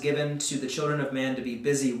God has given to the children of man to be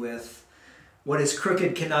busy with. What is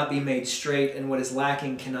crooked cannot be made straight, and what is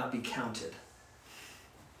lacking cannot be counted.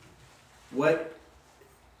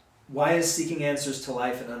 Why is seeking answers to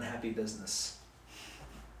life an unhappy business?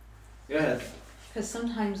 Go ahead. Because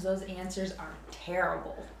sometimes those answers are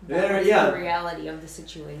terrible. That's the reality of the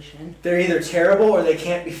situation. They're either terrible or they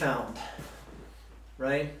can't be found.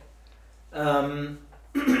 Right? And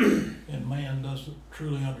man doesn't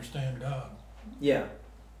truly understand God. Yeah.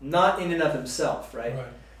 Not in and of himself, right? Right.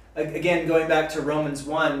 Again, going back to Romans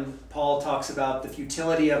 1, Paul talks about the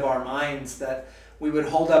futility of our minds, that we would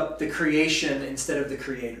hold up the creation instead of the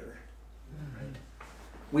creator. Right?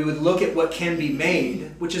 We would look at what can be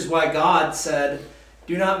made, which is why God said,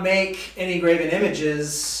 do not make any graven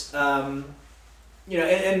images. And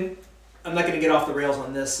I'm not going to get off the rails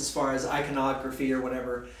on this as far as iconography or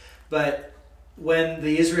whatever, but when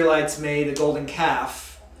the Israelites made a golden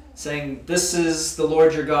calf, saying, this is the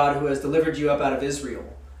Lord your God who has delivered you up out of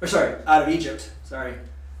out of Egypt.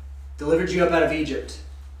 Delivered you up out of Egypt.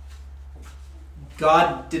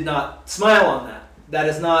 God did not smile on that. That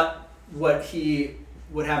is not what he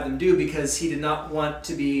would have them do, because he did not want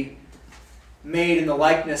to be made in the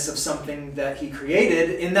likeness of something that he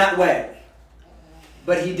created in that way.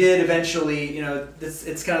 But he did eventually,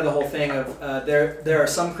 it's kind of the whole thing of there are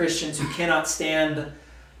some Christians who cannot stand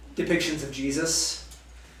depictions of Jesus,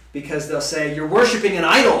 because they'll say, you're worshiping an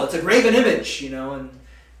idol, it's a graven image, and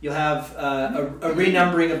you'll have a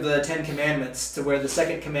renumbering of the 10 Commandments to where the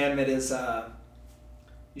second commandment is,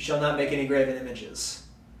 you shall not make any graven images.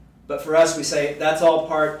 But for us, we say that's all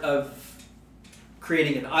part of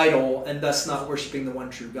creating an idol and thus not worshiping the one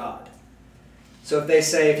true God. So if they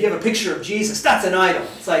say, if you have a picture of Jesus, that's an idol.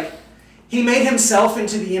 It's like, he made himself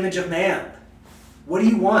into the image of man. What do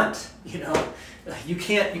you want? You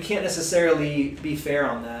can't necessarily be fair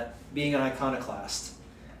on that, being an iconoclast.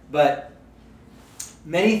 But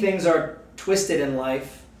many things are twisted in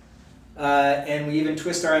life, and we even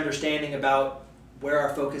twist our understanding about where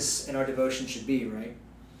our focus and our devotion should be, right?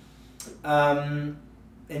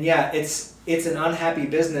 It's an unhappy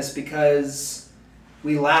business because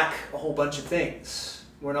we lack a whole bunch of things.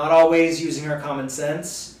 We're not always using our common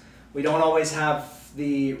sense. We don't always have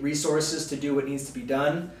the resources to do what needs to be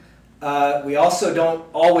done. We also don't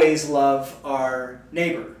always love our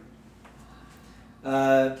neighbor.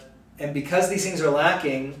 And because these things are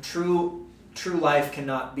lacking, true life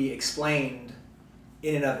cannot be explained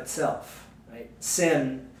in and of itself. Right?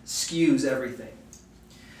 Sin skews everything.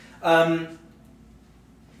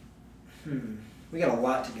 We got a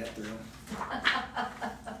lot to get through.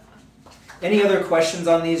 Any other questions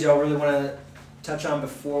on these y'all really want to touch on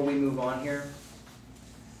before we move on here?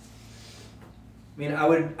 I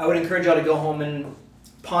would encourage y'all to go home and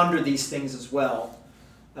ponder these things as well.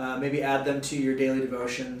 Maybe add them to your daily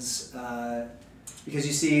devotions. Because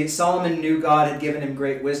you see, Solomon knew God had given him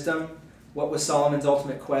great wisdom. What was Solomon's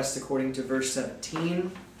ultimate quest according to verse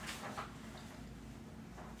 17?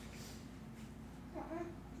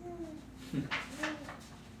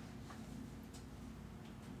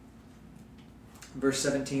 Verse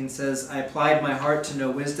 17 says, I applied my heart to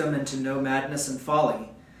know wisdom and to know madness and folly.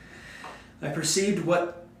 I perceived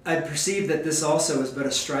that this also is but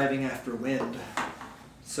a striving after wind.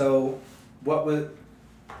 So what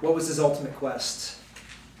was his ultimate quest?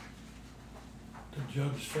 To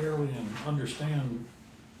judge fairly and understand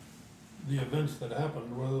the events that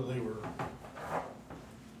happened, whether they were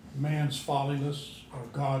man's folliness or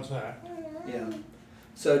God's act. Yeah.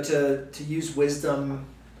 So to use wisdom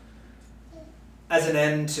as an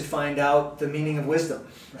end to find out the meaning of wisdom,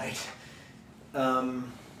 right?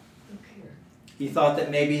 He thought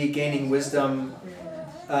that maybe gaining wisdom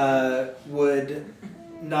would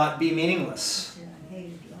not be meaningless.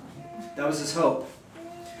 That was his hope.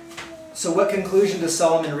 So what conclusion does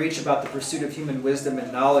Solomon reach about the pursuit of human wisdom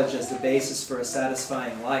and knowledge as the basis for a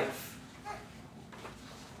satisfying life?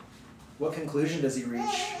 What conclusion does he reach?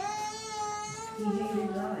 He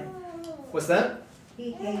hated life. What's that?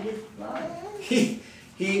 He hated life. Did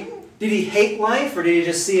he hate life, or did he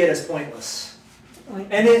just see it as pointless?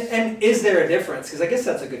 And is there a difference? Because I guess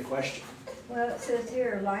that's a good question. Well, it says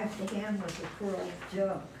here, life to him was a cruel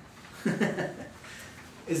joke.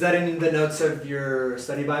 Is that in the notes of your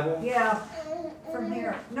study Bible? Yeah, from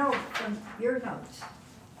here. No, from your notes.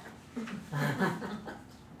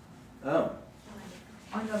 Oh.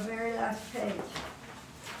 On the very last page.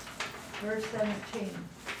 Verse 17.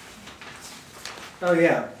 Oh,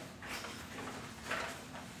 yeah.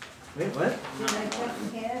 Wait, what? Did I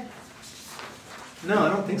jump ahead? No, I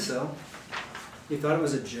don't think so. You thought it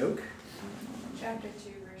was a joke? Chapter 2,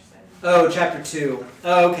 verse 7. Oh, chapter 2.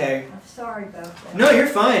 Oh, okay. I'm sorry about that. No, you're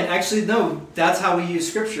fine. Actually, no, that's how we use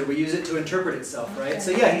Scripture. We use it to interpret itself, right? Okay.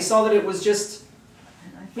 So yeah, he saw that it was just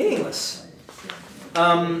meaningless.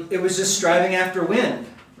 It was just striving after wind,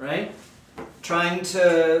 right? Trying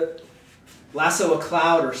to lasso a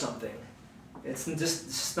cloud or something. It's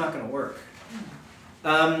just not going to work.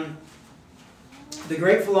 The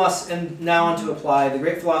great philosophers, and now on to apply, the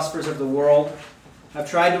great philosophers of the world have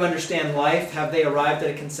tried to understand life. Have they arrived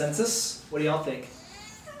at a consensus? What do y'all think?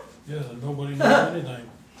 Yeah, nobody knows anything.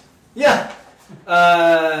 Yeah.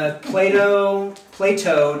 Plato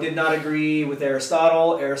did not agree with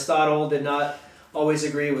Aristotle. Aristotle did not always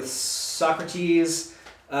agree with Socrates.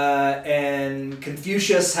 And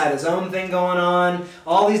Confucius had his own thing going on.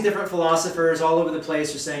 All these different philosophers all over the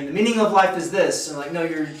place are saying the meaning of life is this. And like, no,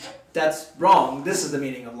 that's wrong. This is the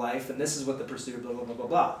meaning of life, and this is what the pursuit, blah, blah, blah, blah,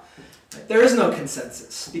 blah. Right? There is no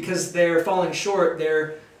consensus because they're falling short.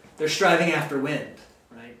 They're striving after wind,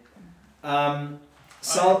 right? Yeah,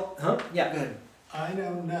 go ahead. I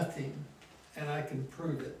know nothing, and I can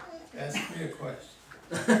prove it. Ask me a question.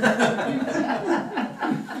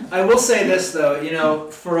 I will say this though,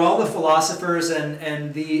 for all the philosophers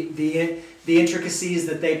and the intricacies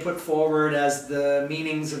that they put forward as the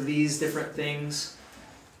meanings of these different things,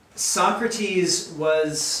 Socrates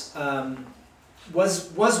was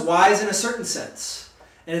wise in a certain sense,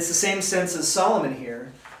 and it's the same sense as Solomon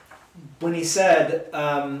here when he said,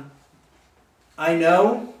 "I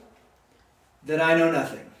know that I know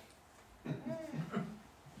nothing."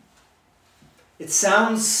 It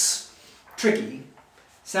sounds tricky,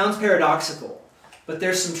 sounds paradoxical, but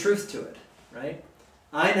there's some truth to it, right?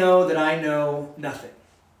 I know that I know nothing.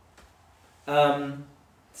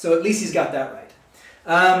 So at least he's got that right.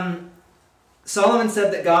 Solomon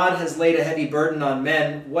said that God has laid a heavy burden on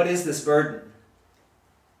men. What is this burden?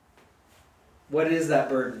 What is that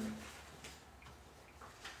burden?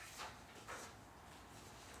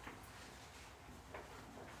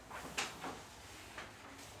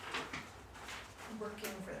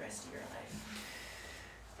 Working for the rest of your life.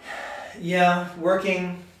 Yeah,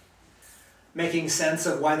 working, making sense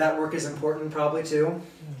of why that work is important probably too.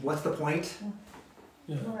 What's the point?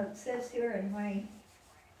 Yeah. Well, it says here, and why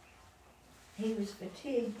he was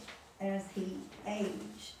fatigued as he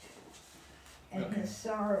aged, and Okay. his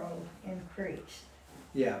sorrow increased.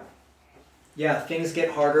 Yeah. Yeah, things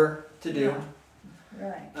get harder to do.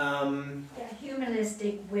 Right. Yeah,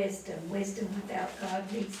 humanistic wisdom. Wisdom without God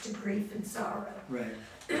leads to grief and sorrow. Right.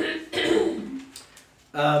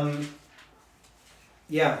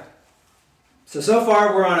 Yeah. So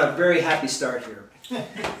far we're on a very happy start here.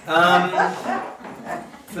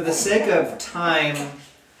 For the sake of time,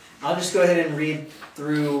 I'll just go ahead and read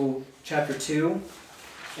through chapter 2,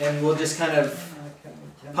 and we'll just kind of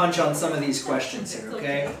punch on some of these questions here,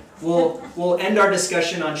 okay? We'll end our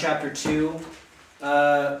discussion on chapter 2.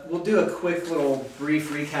 We'll do a quick little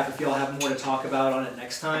brief recap if y'all have more to talk about on it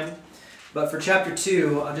next time. But for chapter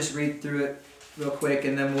 2, I'll just read through it real quick,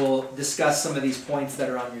 and then we'll discuss some of these points that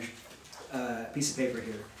are on your piece of paper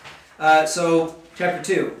here. So, chapter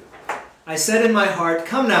 2. I said in my heart,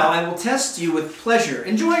 "Come now, I will test you with pleasure.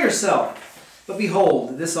 Enjoy yourself." But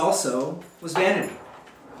behold, this also was vanity.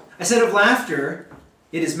 I said of laughter,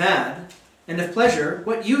 "It is mad," and of pleasure,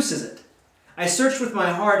 "What use is it?" I searched with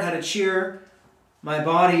my heart how to cheer my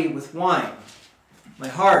body with wine, my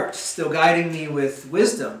heart still guiding me with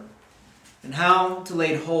wisdom, and how to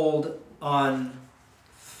lay hold on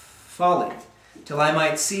folly, till I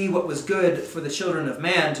might see what was good for the children of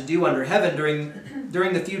man to do under heaven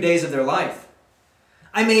during the few days of their life.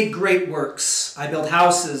 I made great works. I built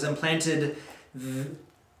houses and planted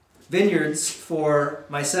vineyards for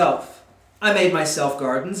myself. I made myself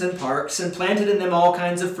gardens and parks and planted in them all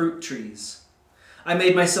kinds of fruit trees. I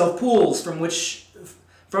made myself pools from which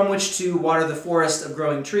to water the forest of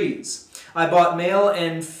growing trees. I bought male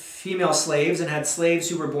and female slaves and had slaves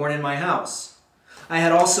who were born in my house. I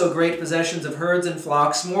had also great possessions of herds and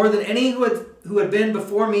flocks, more than any who had been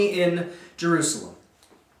before me in Jerusalem.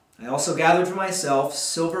 I also gathered for myself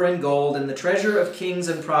silver and gold and the treasure of kings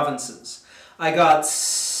and provinces. I got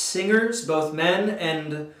singers, both men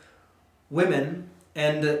and women,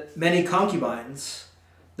 and many concubines,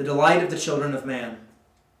 the delight of the children of man.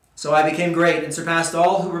 So I became great and surpassed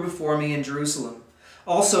all who were before me in Jerusalem.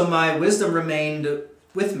 Also my wisdom remained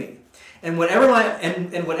with me, and whatever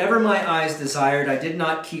my eyes desired, I did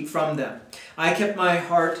not keep from them. I kept my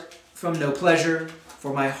heart from no pleasure,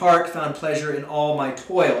 for my heart found pleasure in all my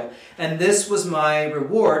toil, and this was my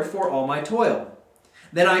reward for all my toil.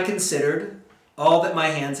 Then I considered all that my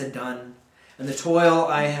hands had done, and the toil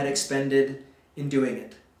I had expended in doing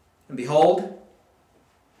it. And behold,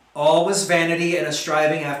 all was vanity and a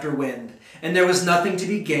striving after wind, and there was nothing to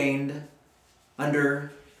be gained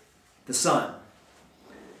under the sun.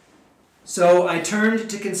 So I turned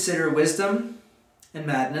to consider wisdom and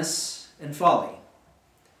madness and folly.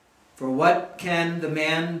 For what can the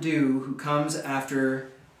man do who comes after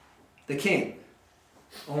the king?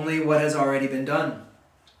 Only what has already been done.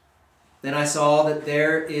 Then I saw that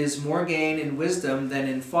there is more gain in wisdom than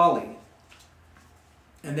in folly,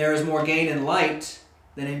 and there is more gain in light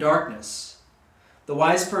than in darkness. The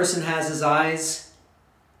wise person has his eyes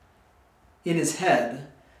in his head,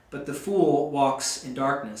 but the fool walks in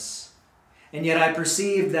darkness. And yet I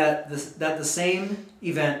perceive that the same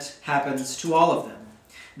event happens to all of them.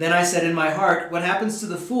 Then I said in my heart, what happens to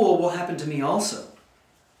the fool will happen to me also.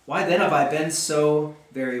 Why then have I been so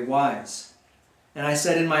very wise? And I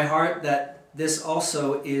said in my heart that this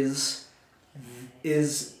also is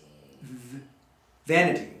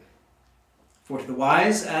vanity. For to the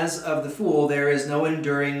wise as of the fool there is no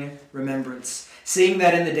enduring remembrance, seeing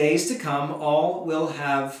that in the days to come all will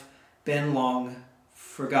have been long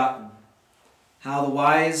forgotten. How the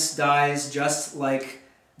wise dies just like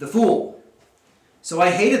the fool. So I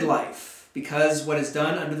hated life, because what is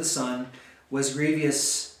done under the sun was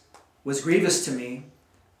grievous to me,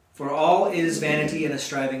 for all is vanity and a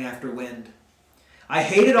striving after wind. I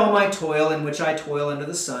hated all my toil in which I toil under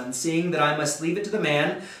the sun, seeing that I must leave it to the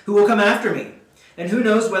man who will come after me, and who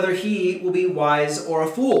knows whether he will be wise or a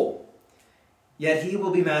fool. Yet he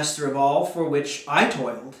will be master of all for which I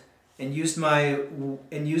toiled, and used my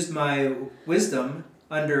wisdom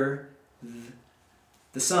under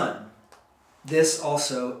the sun. This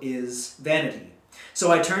also is vanity.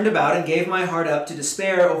 So I turned about and gave my heart up to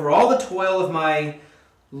despair over all the toil of my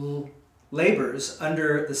labors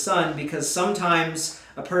under the sun, because sometimes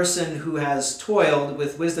a person who has toiled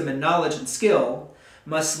with wisdom and knowledge and skill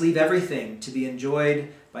must leave everything to be enjoyed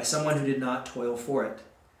by someone who did not toil for it.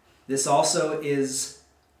 This also is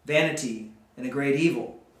vanity and a great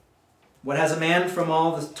evil. What has a man from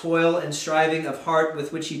all the toil and striving of heart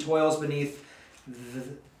with which he toils beneath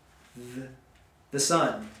the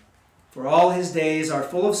sun? For all his days are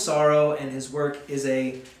full of sorrow, and his work is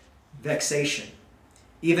a vexation.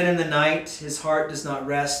 Even in the night his heart does not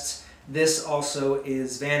rest. This also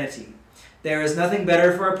is vanity. There is nothing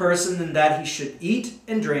better for a person than that he should eat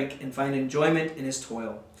and drink and find enjoyment in his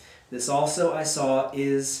toil. This also I saw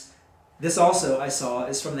is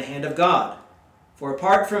from the hand of God. For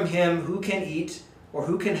apart from him, who can eat or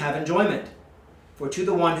who can have enjoyment? For to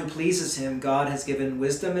the one who pleases him, God has given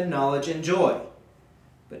wisdom and knowledge and joy.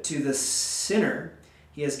 But to the sinner,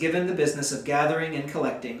 he has given the business of gathering and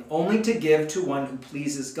collecting, only to give to one who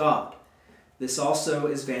pleases God. This also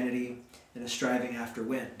is vanity and a striving after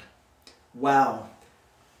wind. Wow.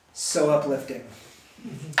 So uplifting.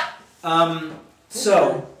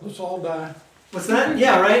 So, Let's all die. what's that?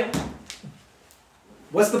 Yeah, right?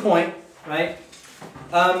 What's the point, right?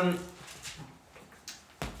 I'll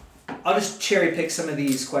just cherry pick some of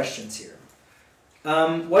these questions here.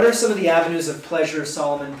 What are some of the avenues of pleasure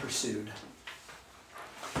Solomon pursued?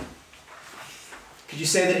 Could you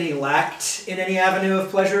say that he lacked in any avenue of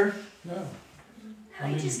pleasure? No. No,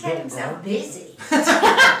 he just kept himself busy.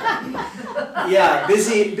 Yeah,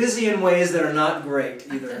 busy in ways that are not great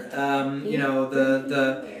either.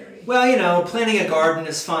 Planting a garden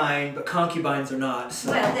is fine, but concubines are not.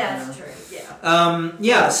 So, Well, that's true,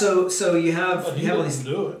 yeah. So you have But he all didn't these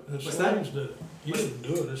do it. His What's that? slaves did it. He didn't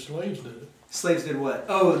do it. His slaves did it. slaves did what?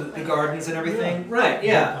 Oh, the gardens and everything. Right? The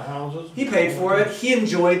Yeah. houses. He paid for it. He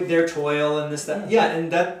enjoyed their toil and this that. Yeah,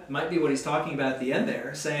 and that might be what he's talking about at the end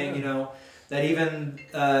there, saying that even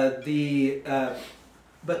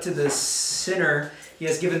but to the sinner, he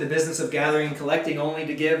has given the business of gathering and collecting only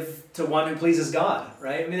to give to one who pleases God,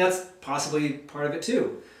 right? I mean, that's possibly part of it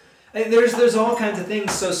too. And there's all kinds of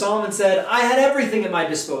things. So Solomon said, I had everything at my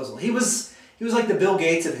disposal. He was like the Bill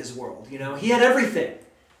Gates of his world, He had everything.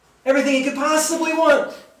 Everything he could possibly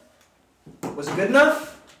want. Was it good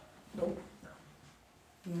enough?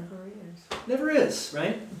 Never is. Never is,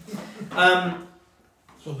 right?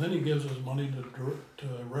 So then he gives his money to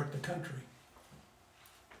wreck the country.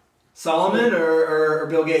 Solomon or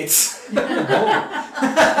Bill Gates? I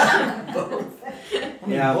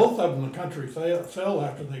mean, Yeah. both of them, the country fell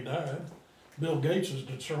after they died. Bill Gates is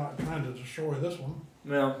trying to destroy this one.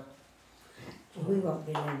 Well, We won't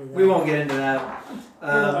get into that. we won't get into that.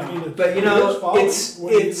 I mean, But his fault. it's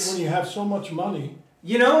when you have so much money.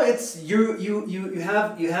 it's you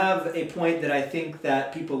have a point that I think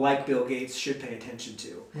that people like Bill Gates should pay attention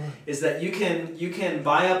to. Right. Is that you can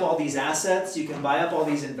buy up all these assets, you can buy up all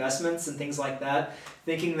these investments and things like that,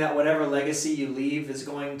 thinking that whatever legacy you leave is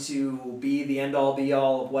going to be the end all be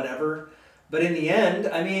all of whatever. But in the end,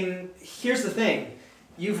 I mean, here's the thing.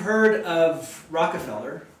 You've heard of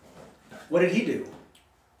Rockefeller. What did he do?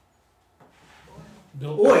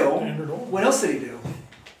 Built Oil. Standard Oil. What else did he do?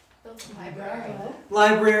 Library.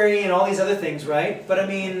 Library and all these other things, right? But I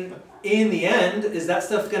mean, in the end, is that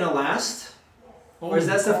stuff going to last? Or is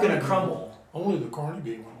that stuff going to crumble? Only the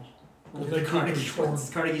Carnegie ones. 'Cause they keep Carnegie, restoring.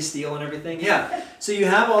 Carnegie Steel and everything. Yeah. So you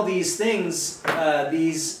have all these things,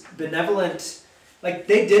 these benevolent, like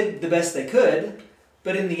they did the best they could,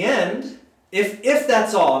 But in the end, if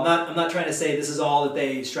that's all, I'm not trying to say this is all that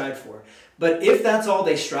they strived for, but if that's all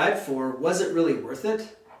they strived for, was it really worth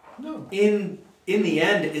it? No. In the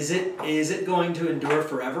end, is it going to endure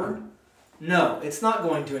forever? No, it's not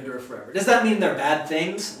going to endure forever. Does that mean they're bad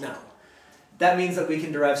things? No. That means that we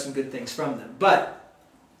can derive some good things from them. But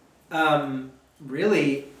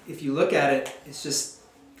really, if you look at it, it's just,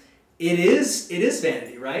 it is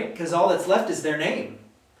vanity, right? Because all that's left is their name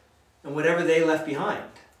and whatever they left behind.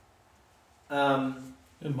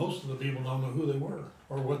 And most of the people don't know who they were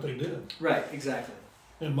or what they did. Right, exactly.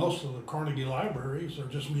 And most of the Carnegie libraries are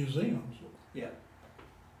just museums. Yeah.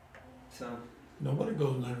 So Nobody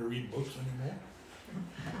goes in there to read books anymore.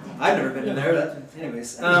 I've never been in there.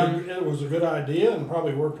 Anyways, It was a good idea and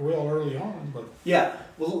probably worked well early on, but yeah.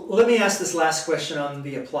 Well, let me ask this last question on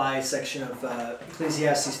the apply section of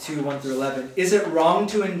Ecclesiastes 2, 1 through 11. Is it wrong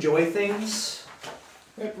to enjoy things?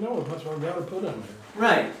 heck no, that's what I've got to put in there.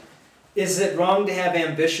 Right. Is it wrong to have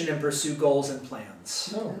ambition and pursue goals and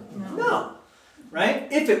plans? No. No. Right?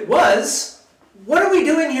 If it was, what are we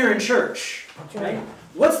doing here in church? That's right.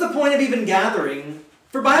 What's the point of even gathering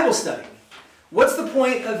for Bible study? What's the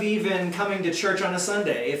point of even coming to church on a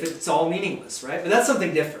Sunday if it's all meaningless, right? But that's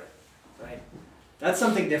something different, right? That's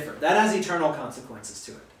something different. That has eternal consequences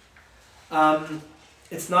to it.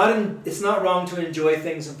 It's not wrong to enjoy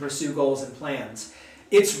things and pursue goals and plans.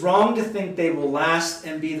 It's wrong to think they will last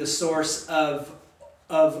and be the source of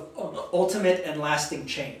ultimate and lasting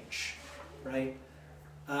change, right?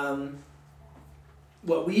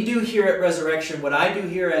 What we do here at Resurrection, what I do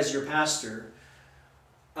here as your pastor,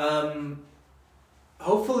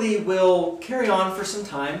 hopefully will carry on for some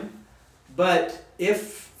time. But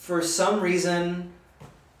if for some reason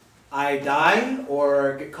I die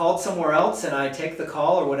or get called somewhere else and I take the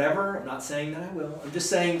call or whatever, I'm not saying that I will. I'm just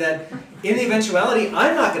saying that in the eventuality,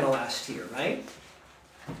 I'm not going to last here, right?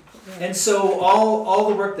 And so all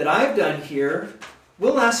the work that I've done here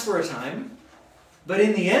will last for a time. But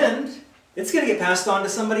in the end, it's going to get passed on to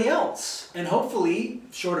somebody else. And hopefully,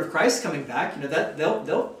 short of Christ coming back, that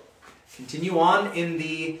they'll continue on in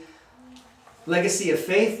the legacy of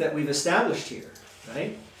faith that we've established here,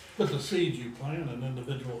 right? But the seeds you plant in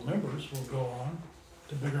individual members will go on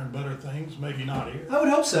to bigger and better things, maybe not here. I would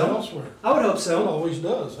hope But so. elsewhere. I would hope It so. always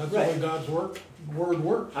does. That's the Right. way God's word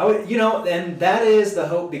works. I would, and that is the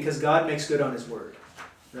hope because God makes good on His word,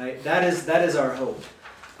 right? That is our hope.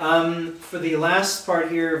 For the last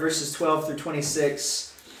part here, verses 12 through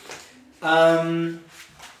 26, let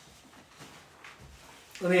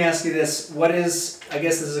me ask you this. I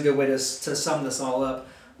guess this is a good way to sum this all up.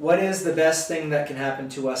 What is the best thing that can happen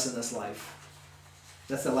to us in this life?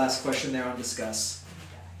 That's the last question there on discuss.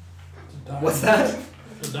 To die- What's that?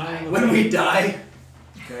 to die in the When we faith. die.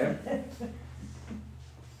 Okay.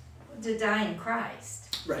 To die in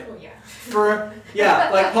Christ. Right. Oh, yeah.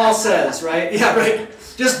 Like Paul says, right? Yeah, right.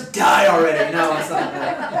 Just die already. No, it's not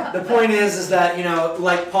that. The point is that,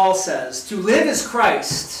 like Paul says, to live is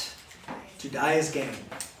Christ, to die is gain.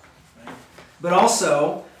 Right? But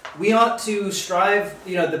also, we ought to strive,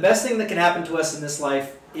 the best thing that can happen to us in this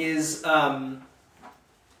life is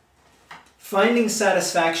finding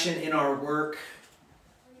satisfaction in our work,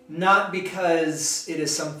 not because it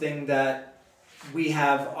is something that we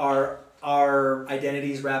have our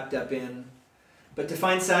identities wrapped up in, but to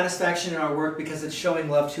find satisfaction in our work because it's showing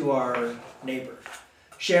love to our neighbor.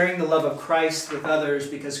 Sharing the love of Christ with others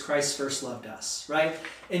because Christ first loved us, right?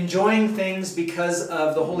 Enjoying things because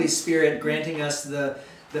of the Holy Spirit granting us the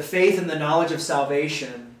faith and the knowledge of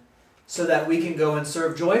salvation so that we can go and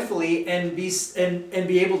serve joyfully and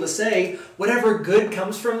be able to say, whatever good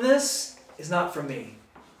comes from this is not from me.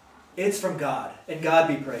 It's from God, and God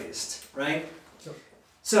be praised, right?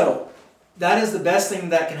 So, that is the best thing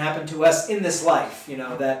that can happen to us in this life,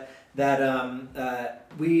 that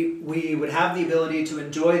we would have the ability to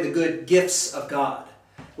enjoy the good gifts of God.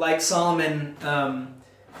 Like Solomon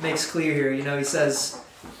makes clear here, he says,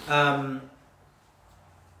 let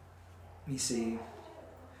me see.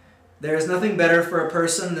 There is nothing better for a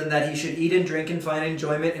person than that he should eat and drink and find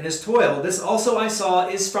enjoyment in his toil. This also I saw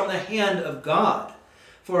is from the hand of God.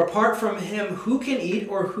 For apart from him, who can eat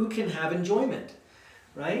or who can have enjoyment?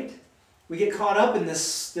 Right? We get caught up in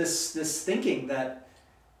this thinking that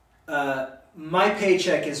my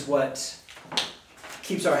paycheck is what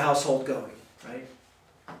keeps our household going, right?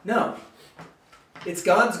 No. It's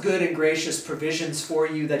God's good and gracious provisions for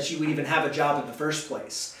you that you would even have a job in the first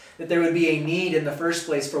place. That there would be a need in the first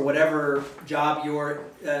place for whatever job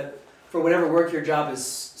for whatever work your job is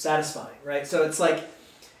satisfying, right? So it's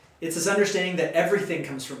this understanding that everything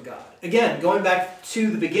comes from God. Again, going back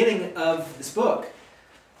to the beginning of this book,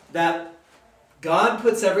 that God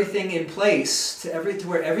puts everything in place to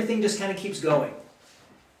where everything just kind of keeps going.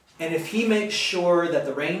 And if he makes sure that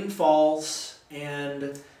the rain falls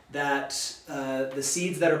and that the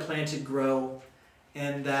seeds that are planted grow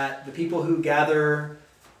and that the people who gather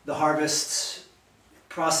the harvests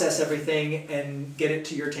process everything and get it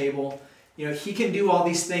to your table, he can do all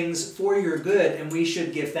these things for your good, and we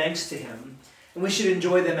should give thanks to him. And we should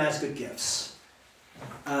enjoy them as good gifts.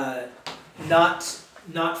 Not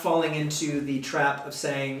falling into the trap of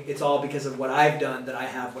saying it's all because of what I've done that I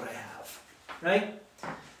have what I have. Right?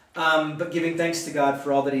 But giving thanks to God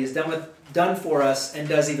for all that he has done for us and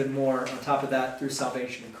does even more on top of that through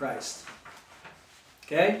salvation in Christ.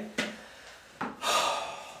 Okay?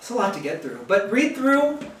 It's a lot to get through. But read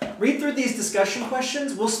through these discussion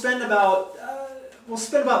questions. We'll spend about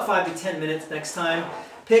 5 to 10 minutes next time.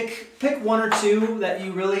 Pick one or two that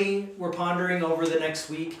you really were pondering over the next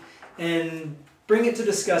week and bring it to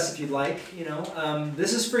discuss if you'd like.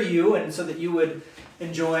 This is for you, and so that you would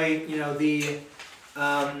enjoy the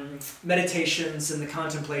meditations and the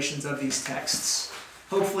contemplations of these texts.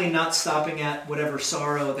 Hopefully not stopping at whatever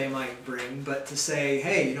sorrow they might bring, but to say,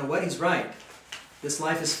 hey, you know what? He's right. This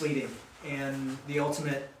life is fleeting, and the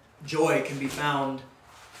ultimate joy can be found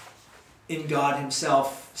in God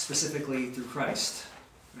himself, specifically through Christ.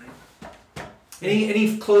 Right?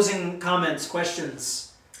 Any closing comments,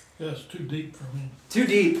 questions? Yeah, it's too deep for me. Too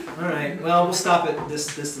deep. All right. Well, we'll stop it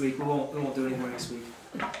this week. We won't do any more next week.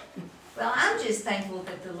 Well, I'm just thankful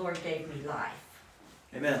that the Lord gave me life.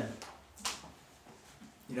 Amen.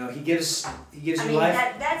 He gives you I mean,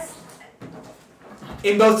 life that's,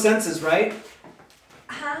 in both senses, right?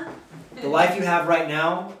 huh? The life you have right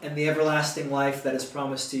now and the everlasting life that is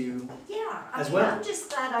promised to you. Yeah, As well. I'm just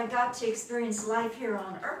glad I got to experience life here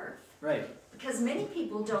on earth. Right. Because many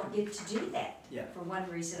people don't get to do that. Yeah. For one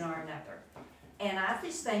reason or another. And I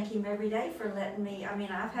just thank him every day for letting me,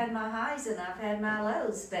 I've had my highs and I've had my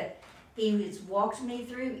lows, but he has walked me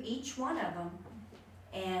through each one of them.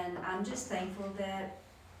 And I'm just thankful that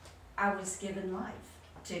I was given life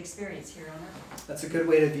to experience here on earth. That's a good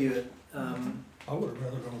way to view it. I would have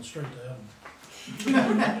rather gone straight to heaven.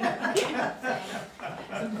 And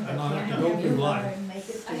not have to go through life.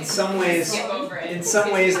 In some ways,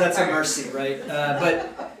 that's a mercy, right?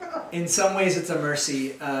 But in some ways, it's a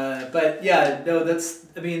mercy. But yeah, no,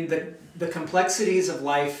 the complexities of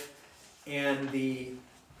life and the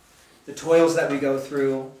toils that we go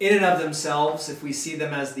through, in and of themselves, if we see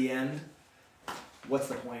them as the end, what's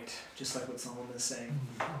the point? Just like what Solomon is saying.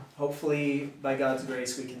 Hopefully, by God's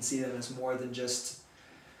grace, we can see them as more than just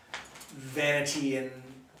vanity and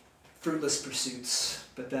fruitless pursuits,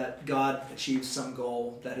 but that God achieves some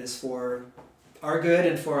goal that is for our good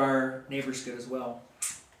and for our neighbor's good as well.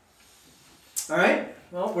 All right.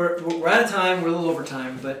 Well, we're out of time. We're a little over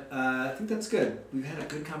time, but I think that's good. We've had a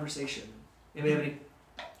good conversation. Anybody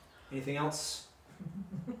have anything else?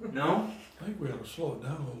 No? I think we ought to slow it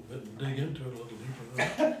down a little bit and dig into it a little deeper.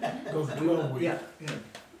 Go for 12 weeks. Yeah.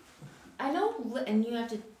 I know, and you have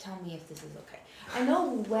to tell me if this is okay. I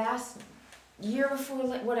know last year before,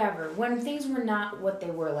 whatever, when things were not what they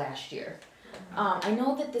were last year, I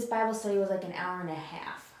know that this Bible study was like an hour and a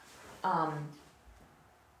half.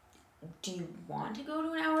 Do you want to go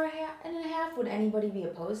to an hour and a half? Would anybody be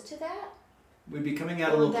opposed to that? We'd be coming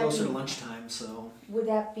out a little closer to lunchtime, so. Would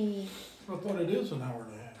that be? I thought it is an hour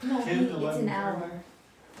and a half. No, 10 to it's an 11:30. hour.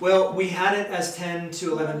 Well, we had it as 10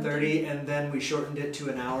 to 11:30, and then we shortened it to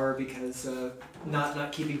an hour because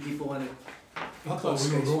not keeping people in I thought we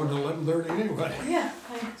were going to 11:30 anyway. Yeah.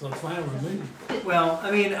 So it's fine with me. Well,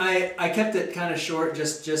 I kept it kind of short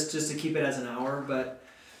just to keep it as an hour, but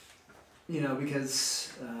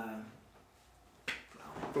because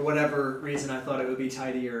for whatever reason I thought it would be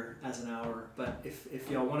tidier as an hour. But if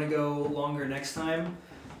y'all want to go longer next time,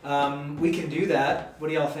 we can do that. What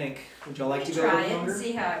do y'all think? Would y'all like to go a Try little it longer? and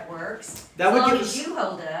see how it works. That As would long give as us. you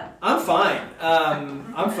hold up. I'm fine.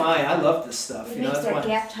 I'm fine. I love this stuff. It makes That's that why.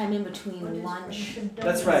 gap time in between lunch.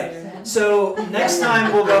 That's right. So next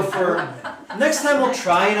time we'll go for. Next time we'll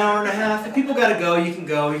try an hour and a half. If people gotta go, you can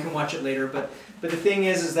go. You can watch it later. But the thing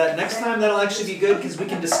is that next time that'll actually be good because we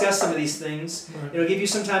can discuss some of these things. Right. It'll give you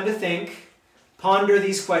some time to think, ponder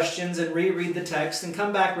these questions, and reread the text, and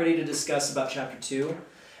come back ready to discuss about chapter 2.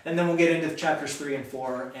 And then we'll get into chapters 3 and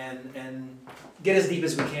 4 and get as deep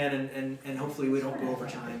as we can, and hopefully we don't go over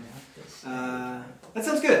time. That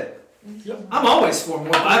sounds good. Yep. I'm always for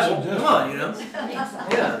more Bible. Come on, Yeah.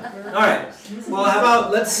 All right. Well, how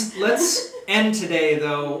about let's end today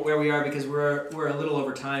though where we are because we're a little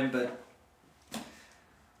over time, but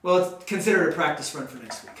let's consider it a practice run for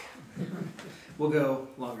next week. We'll go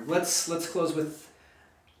longer. Let's close with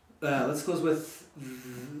let's close with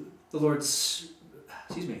the Lord's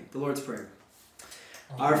Prayer.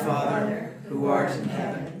 Our Father, who art in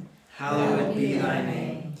heaven, hallowed be thy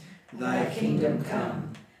name. Thy kingdom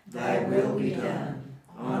come, thy will be done,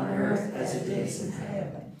 on earth as it is in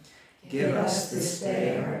heaven. Give us this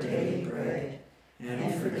day our daily bread,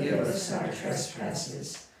 and forgive us our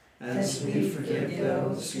trespasses, as we forgive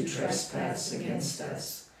those who trespass against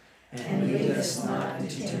us. And lead us not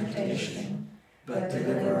into temptation, but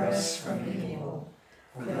deliver us from evil.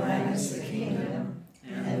 For thine is the kingdom,